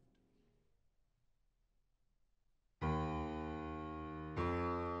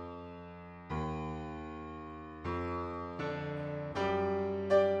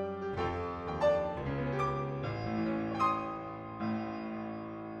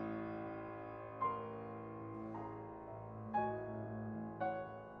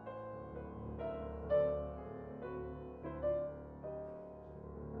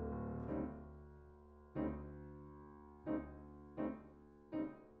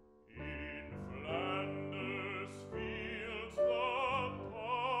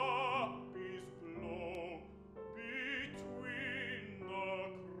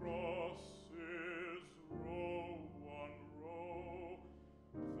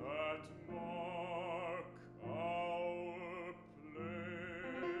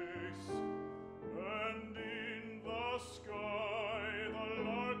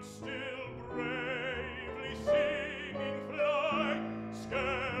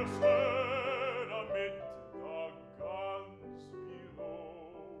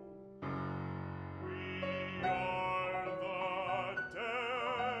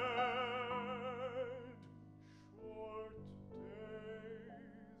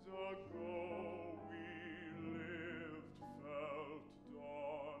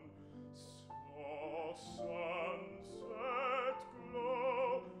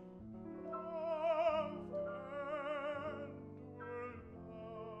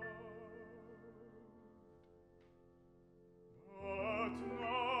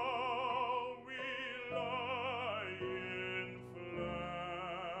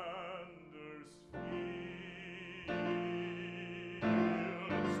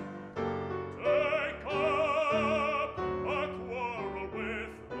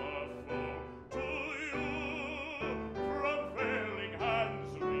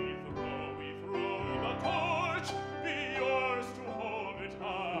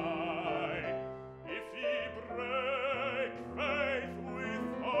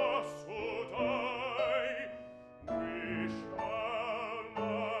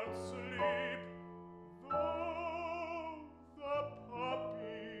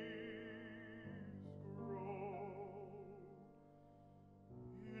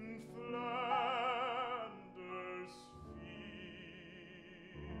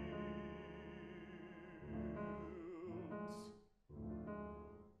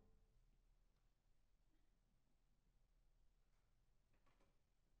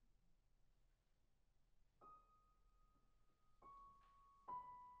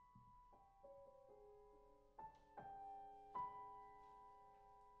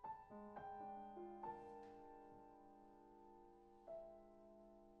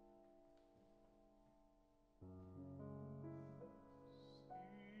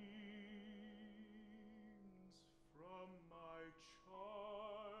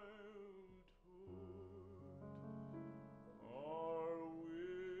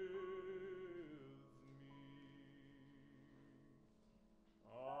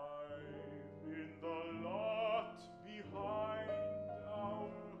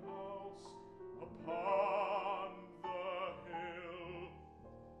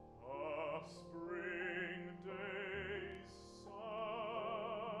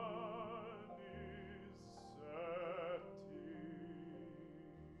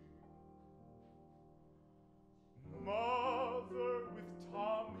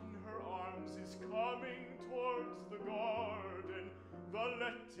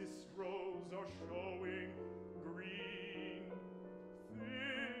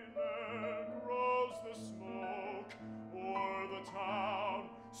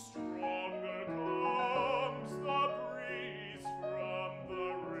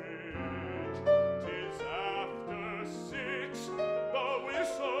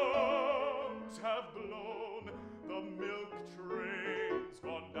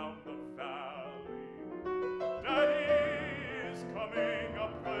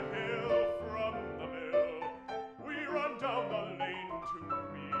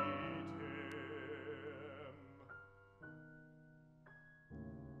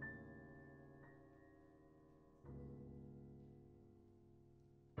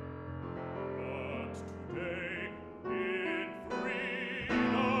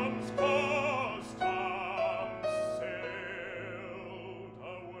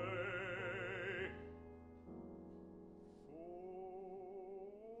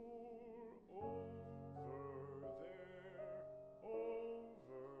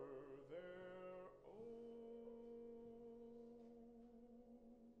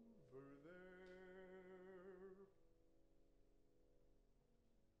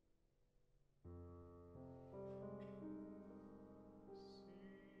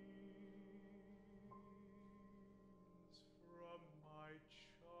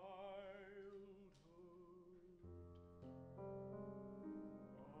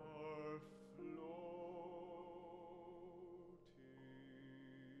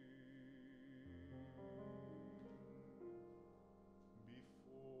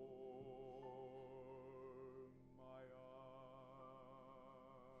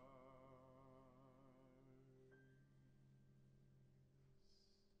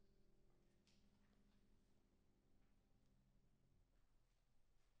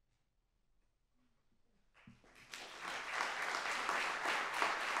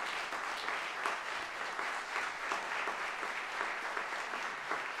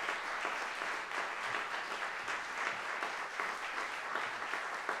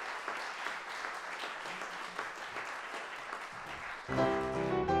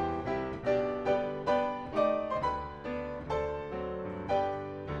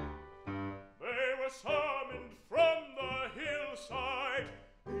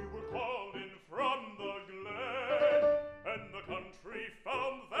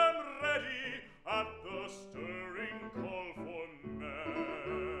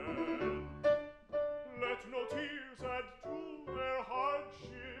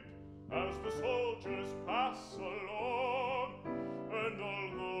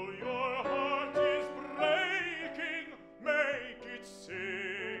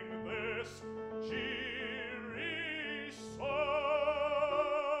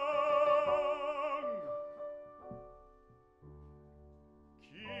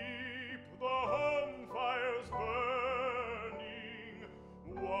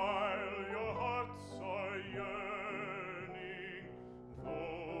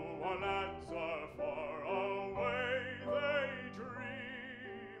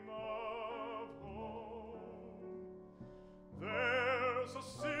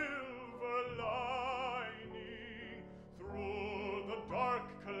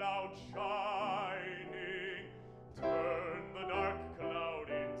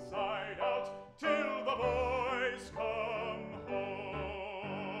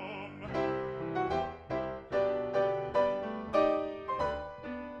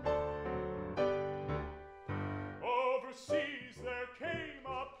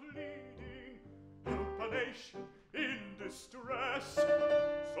 distress.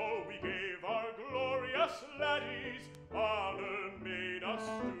 So we gave our glorious laddies honor made us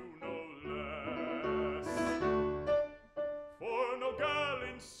do no less. For no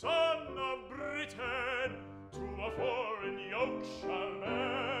gallant son of Britain to a foreign yoke shall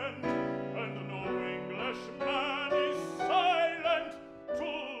bend, and no Englishman is silent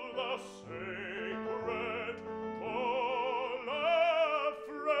to the sacred call of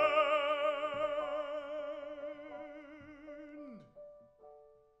friend.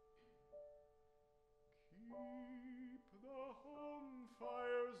 Keep the home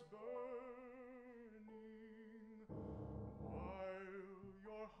fires burning while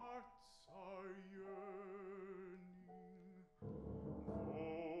your hearts are yearning.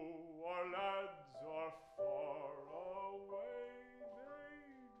 Though our lads are far away, they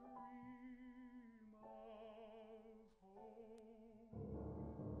dream of home.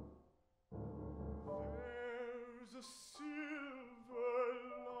 There's a silver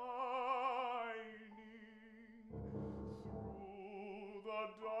lining through the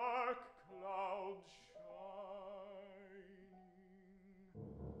dark cloud shining.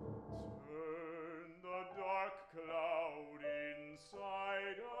 Turn the dark cloud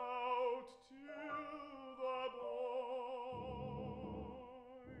inside out till the boys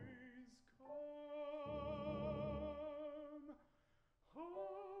come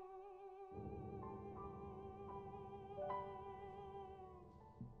home.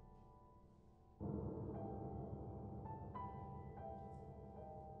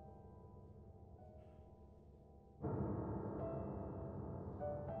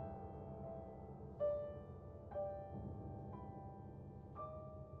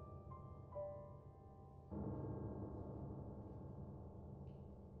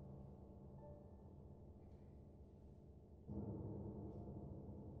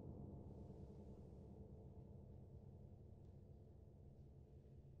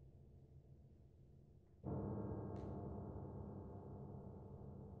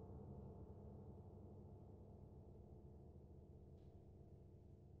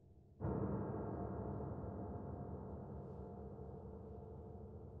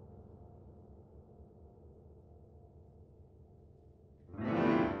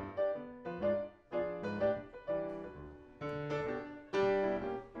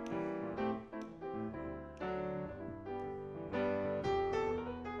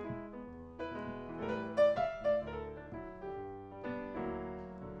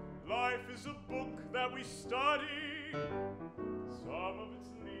 Life is a book that we study. Some of its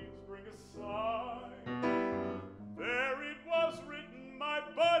leaves bring a sigh. There it was written, my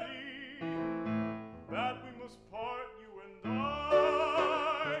buddy, that we must part, you and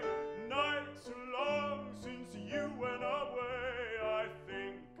I. Nights are long since you went away. I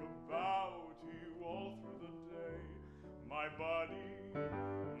think about you all through the day. My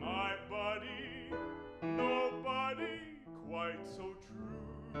buddy, nobody quite so true.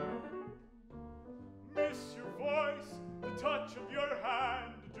 Miss your voice, the touch of your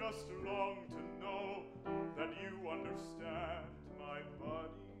hand, just long to know that you understand.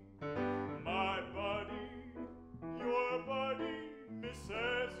 My buddy, your buddy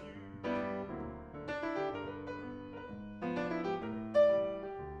misses you.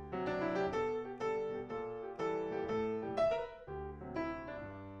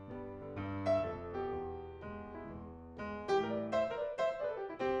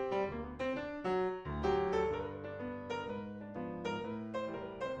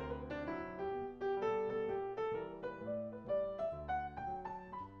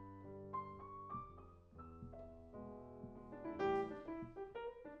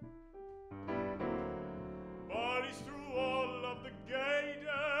 Buddies through all of the gay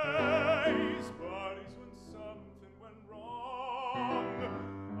days, buddies when something went wrong.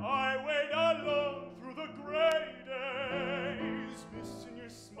 I wait alone through the gray days, missing your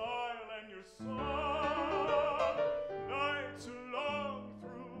smile and your song. Nights are long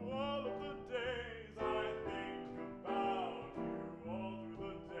through all of the days, I think about you all through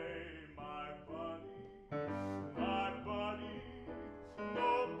the day. My buddy,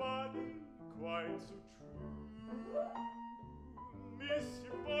 nobody quite so true. Miss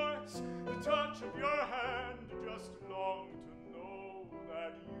your voice, the touch of your hand, just long to know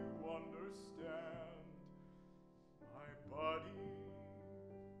that you understand. My buddy,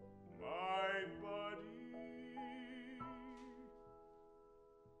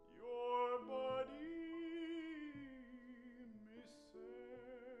 your buddy misses you.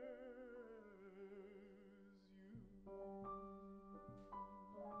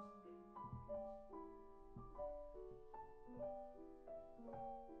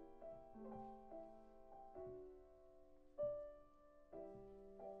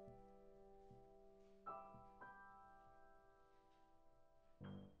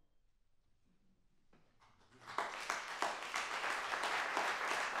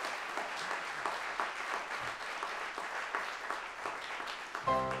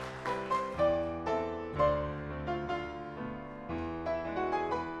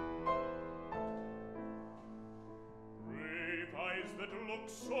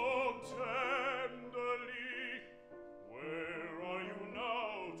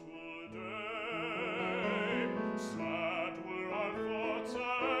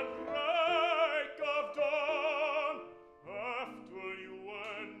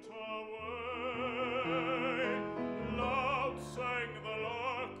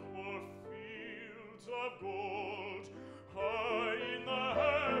 of gold, high in the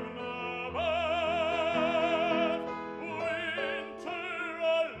heaven above. Winter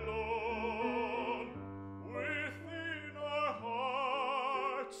alone, within our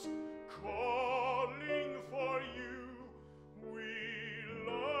hearts, calling for you, we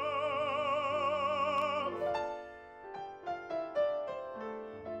love.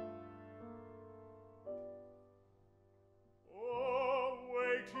 Oh,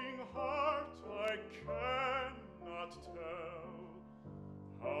 waiting heart, I cannot tell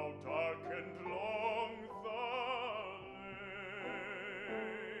how dark and long the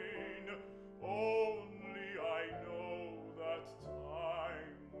lane. Only I know that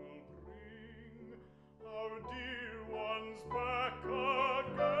time will bring our dear ones back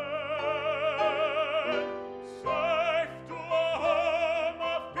again, safe to a home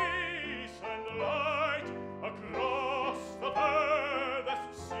of peace and light across the furthest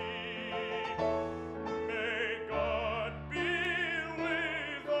sea. May God be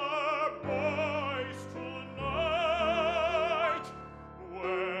with our boys tonight,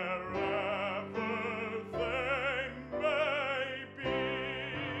 wherever they may be.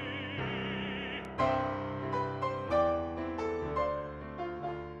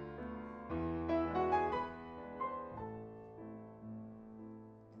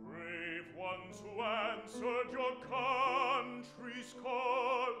 Brave ones who answered your country's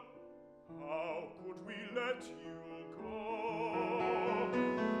call, how could we let you go?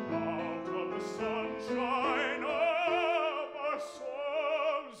 Out of the sunshine of our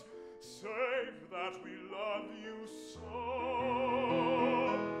souls, save that we love you so.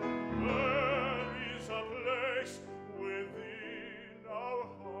 There is a place within our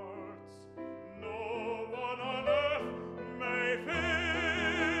hearts no one on earth may fill.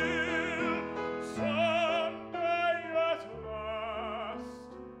 Someday at last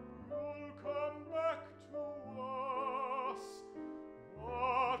you'll come back to us,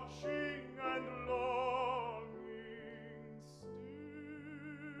 watching and longing still.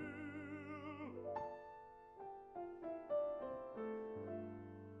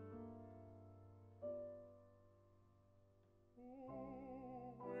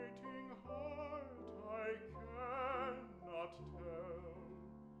 Oh, waiting heart, I cannot tell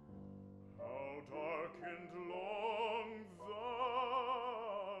how dark and long the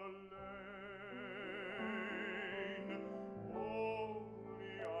lane.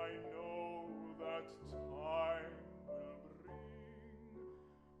 Only I know that time will bring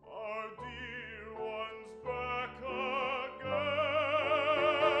our dear ones back again,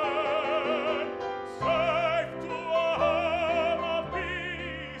 safe to a home of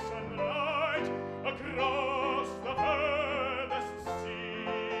peace and light across the furthest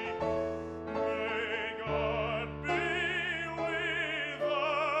sea. May God be with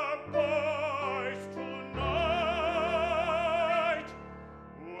our boys tonight,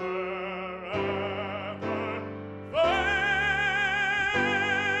 wherever they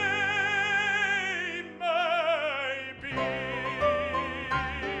may be.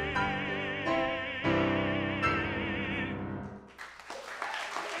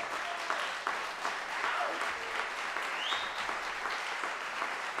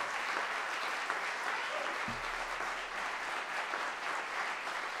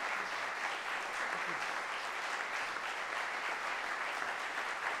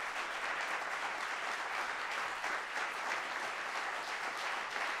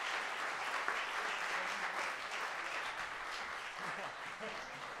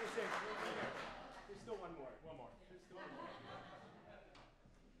 There's still one more. One more. There's still one more.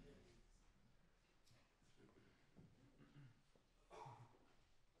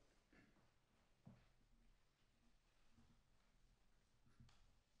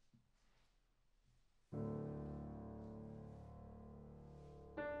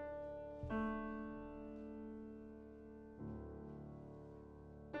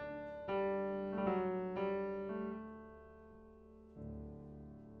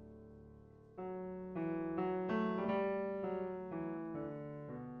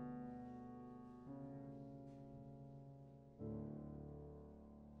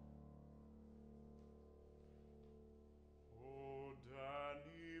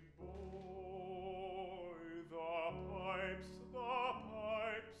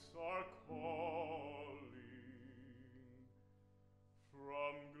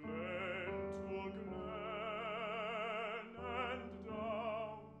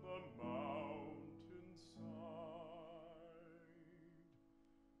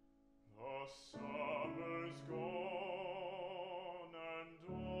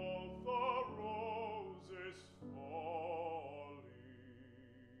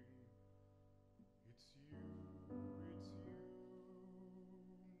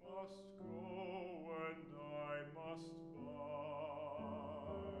 must go and I must bide.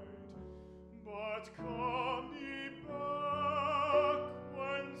 But come ye back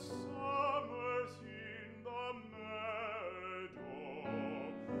when summer's in the meadow,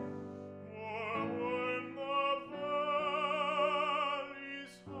 or when the valley's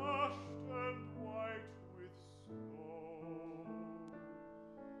hushed and white with snow.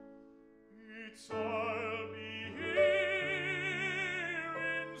 It's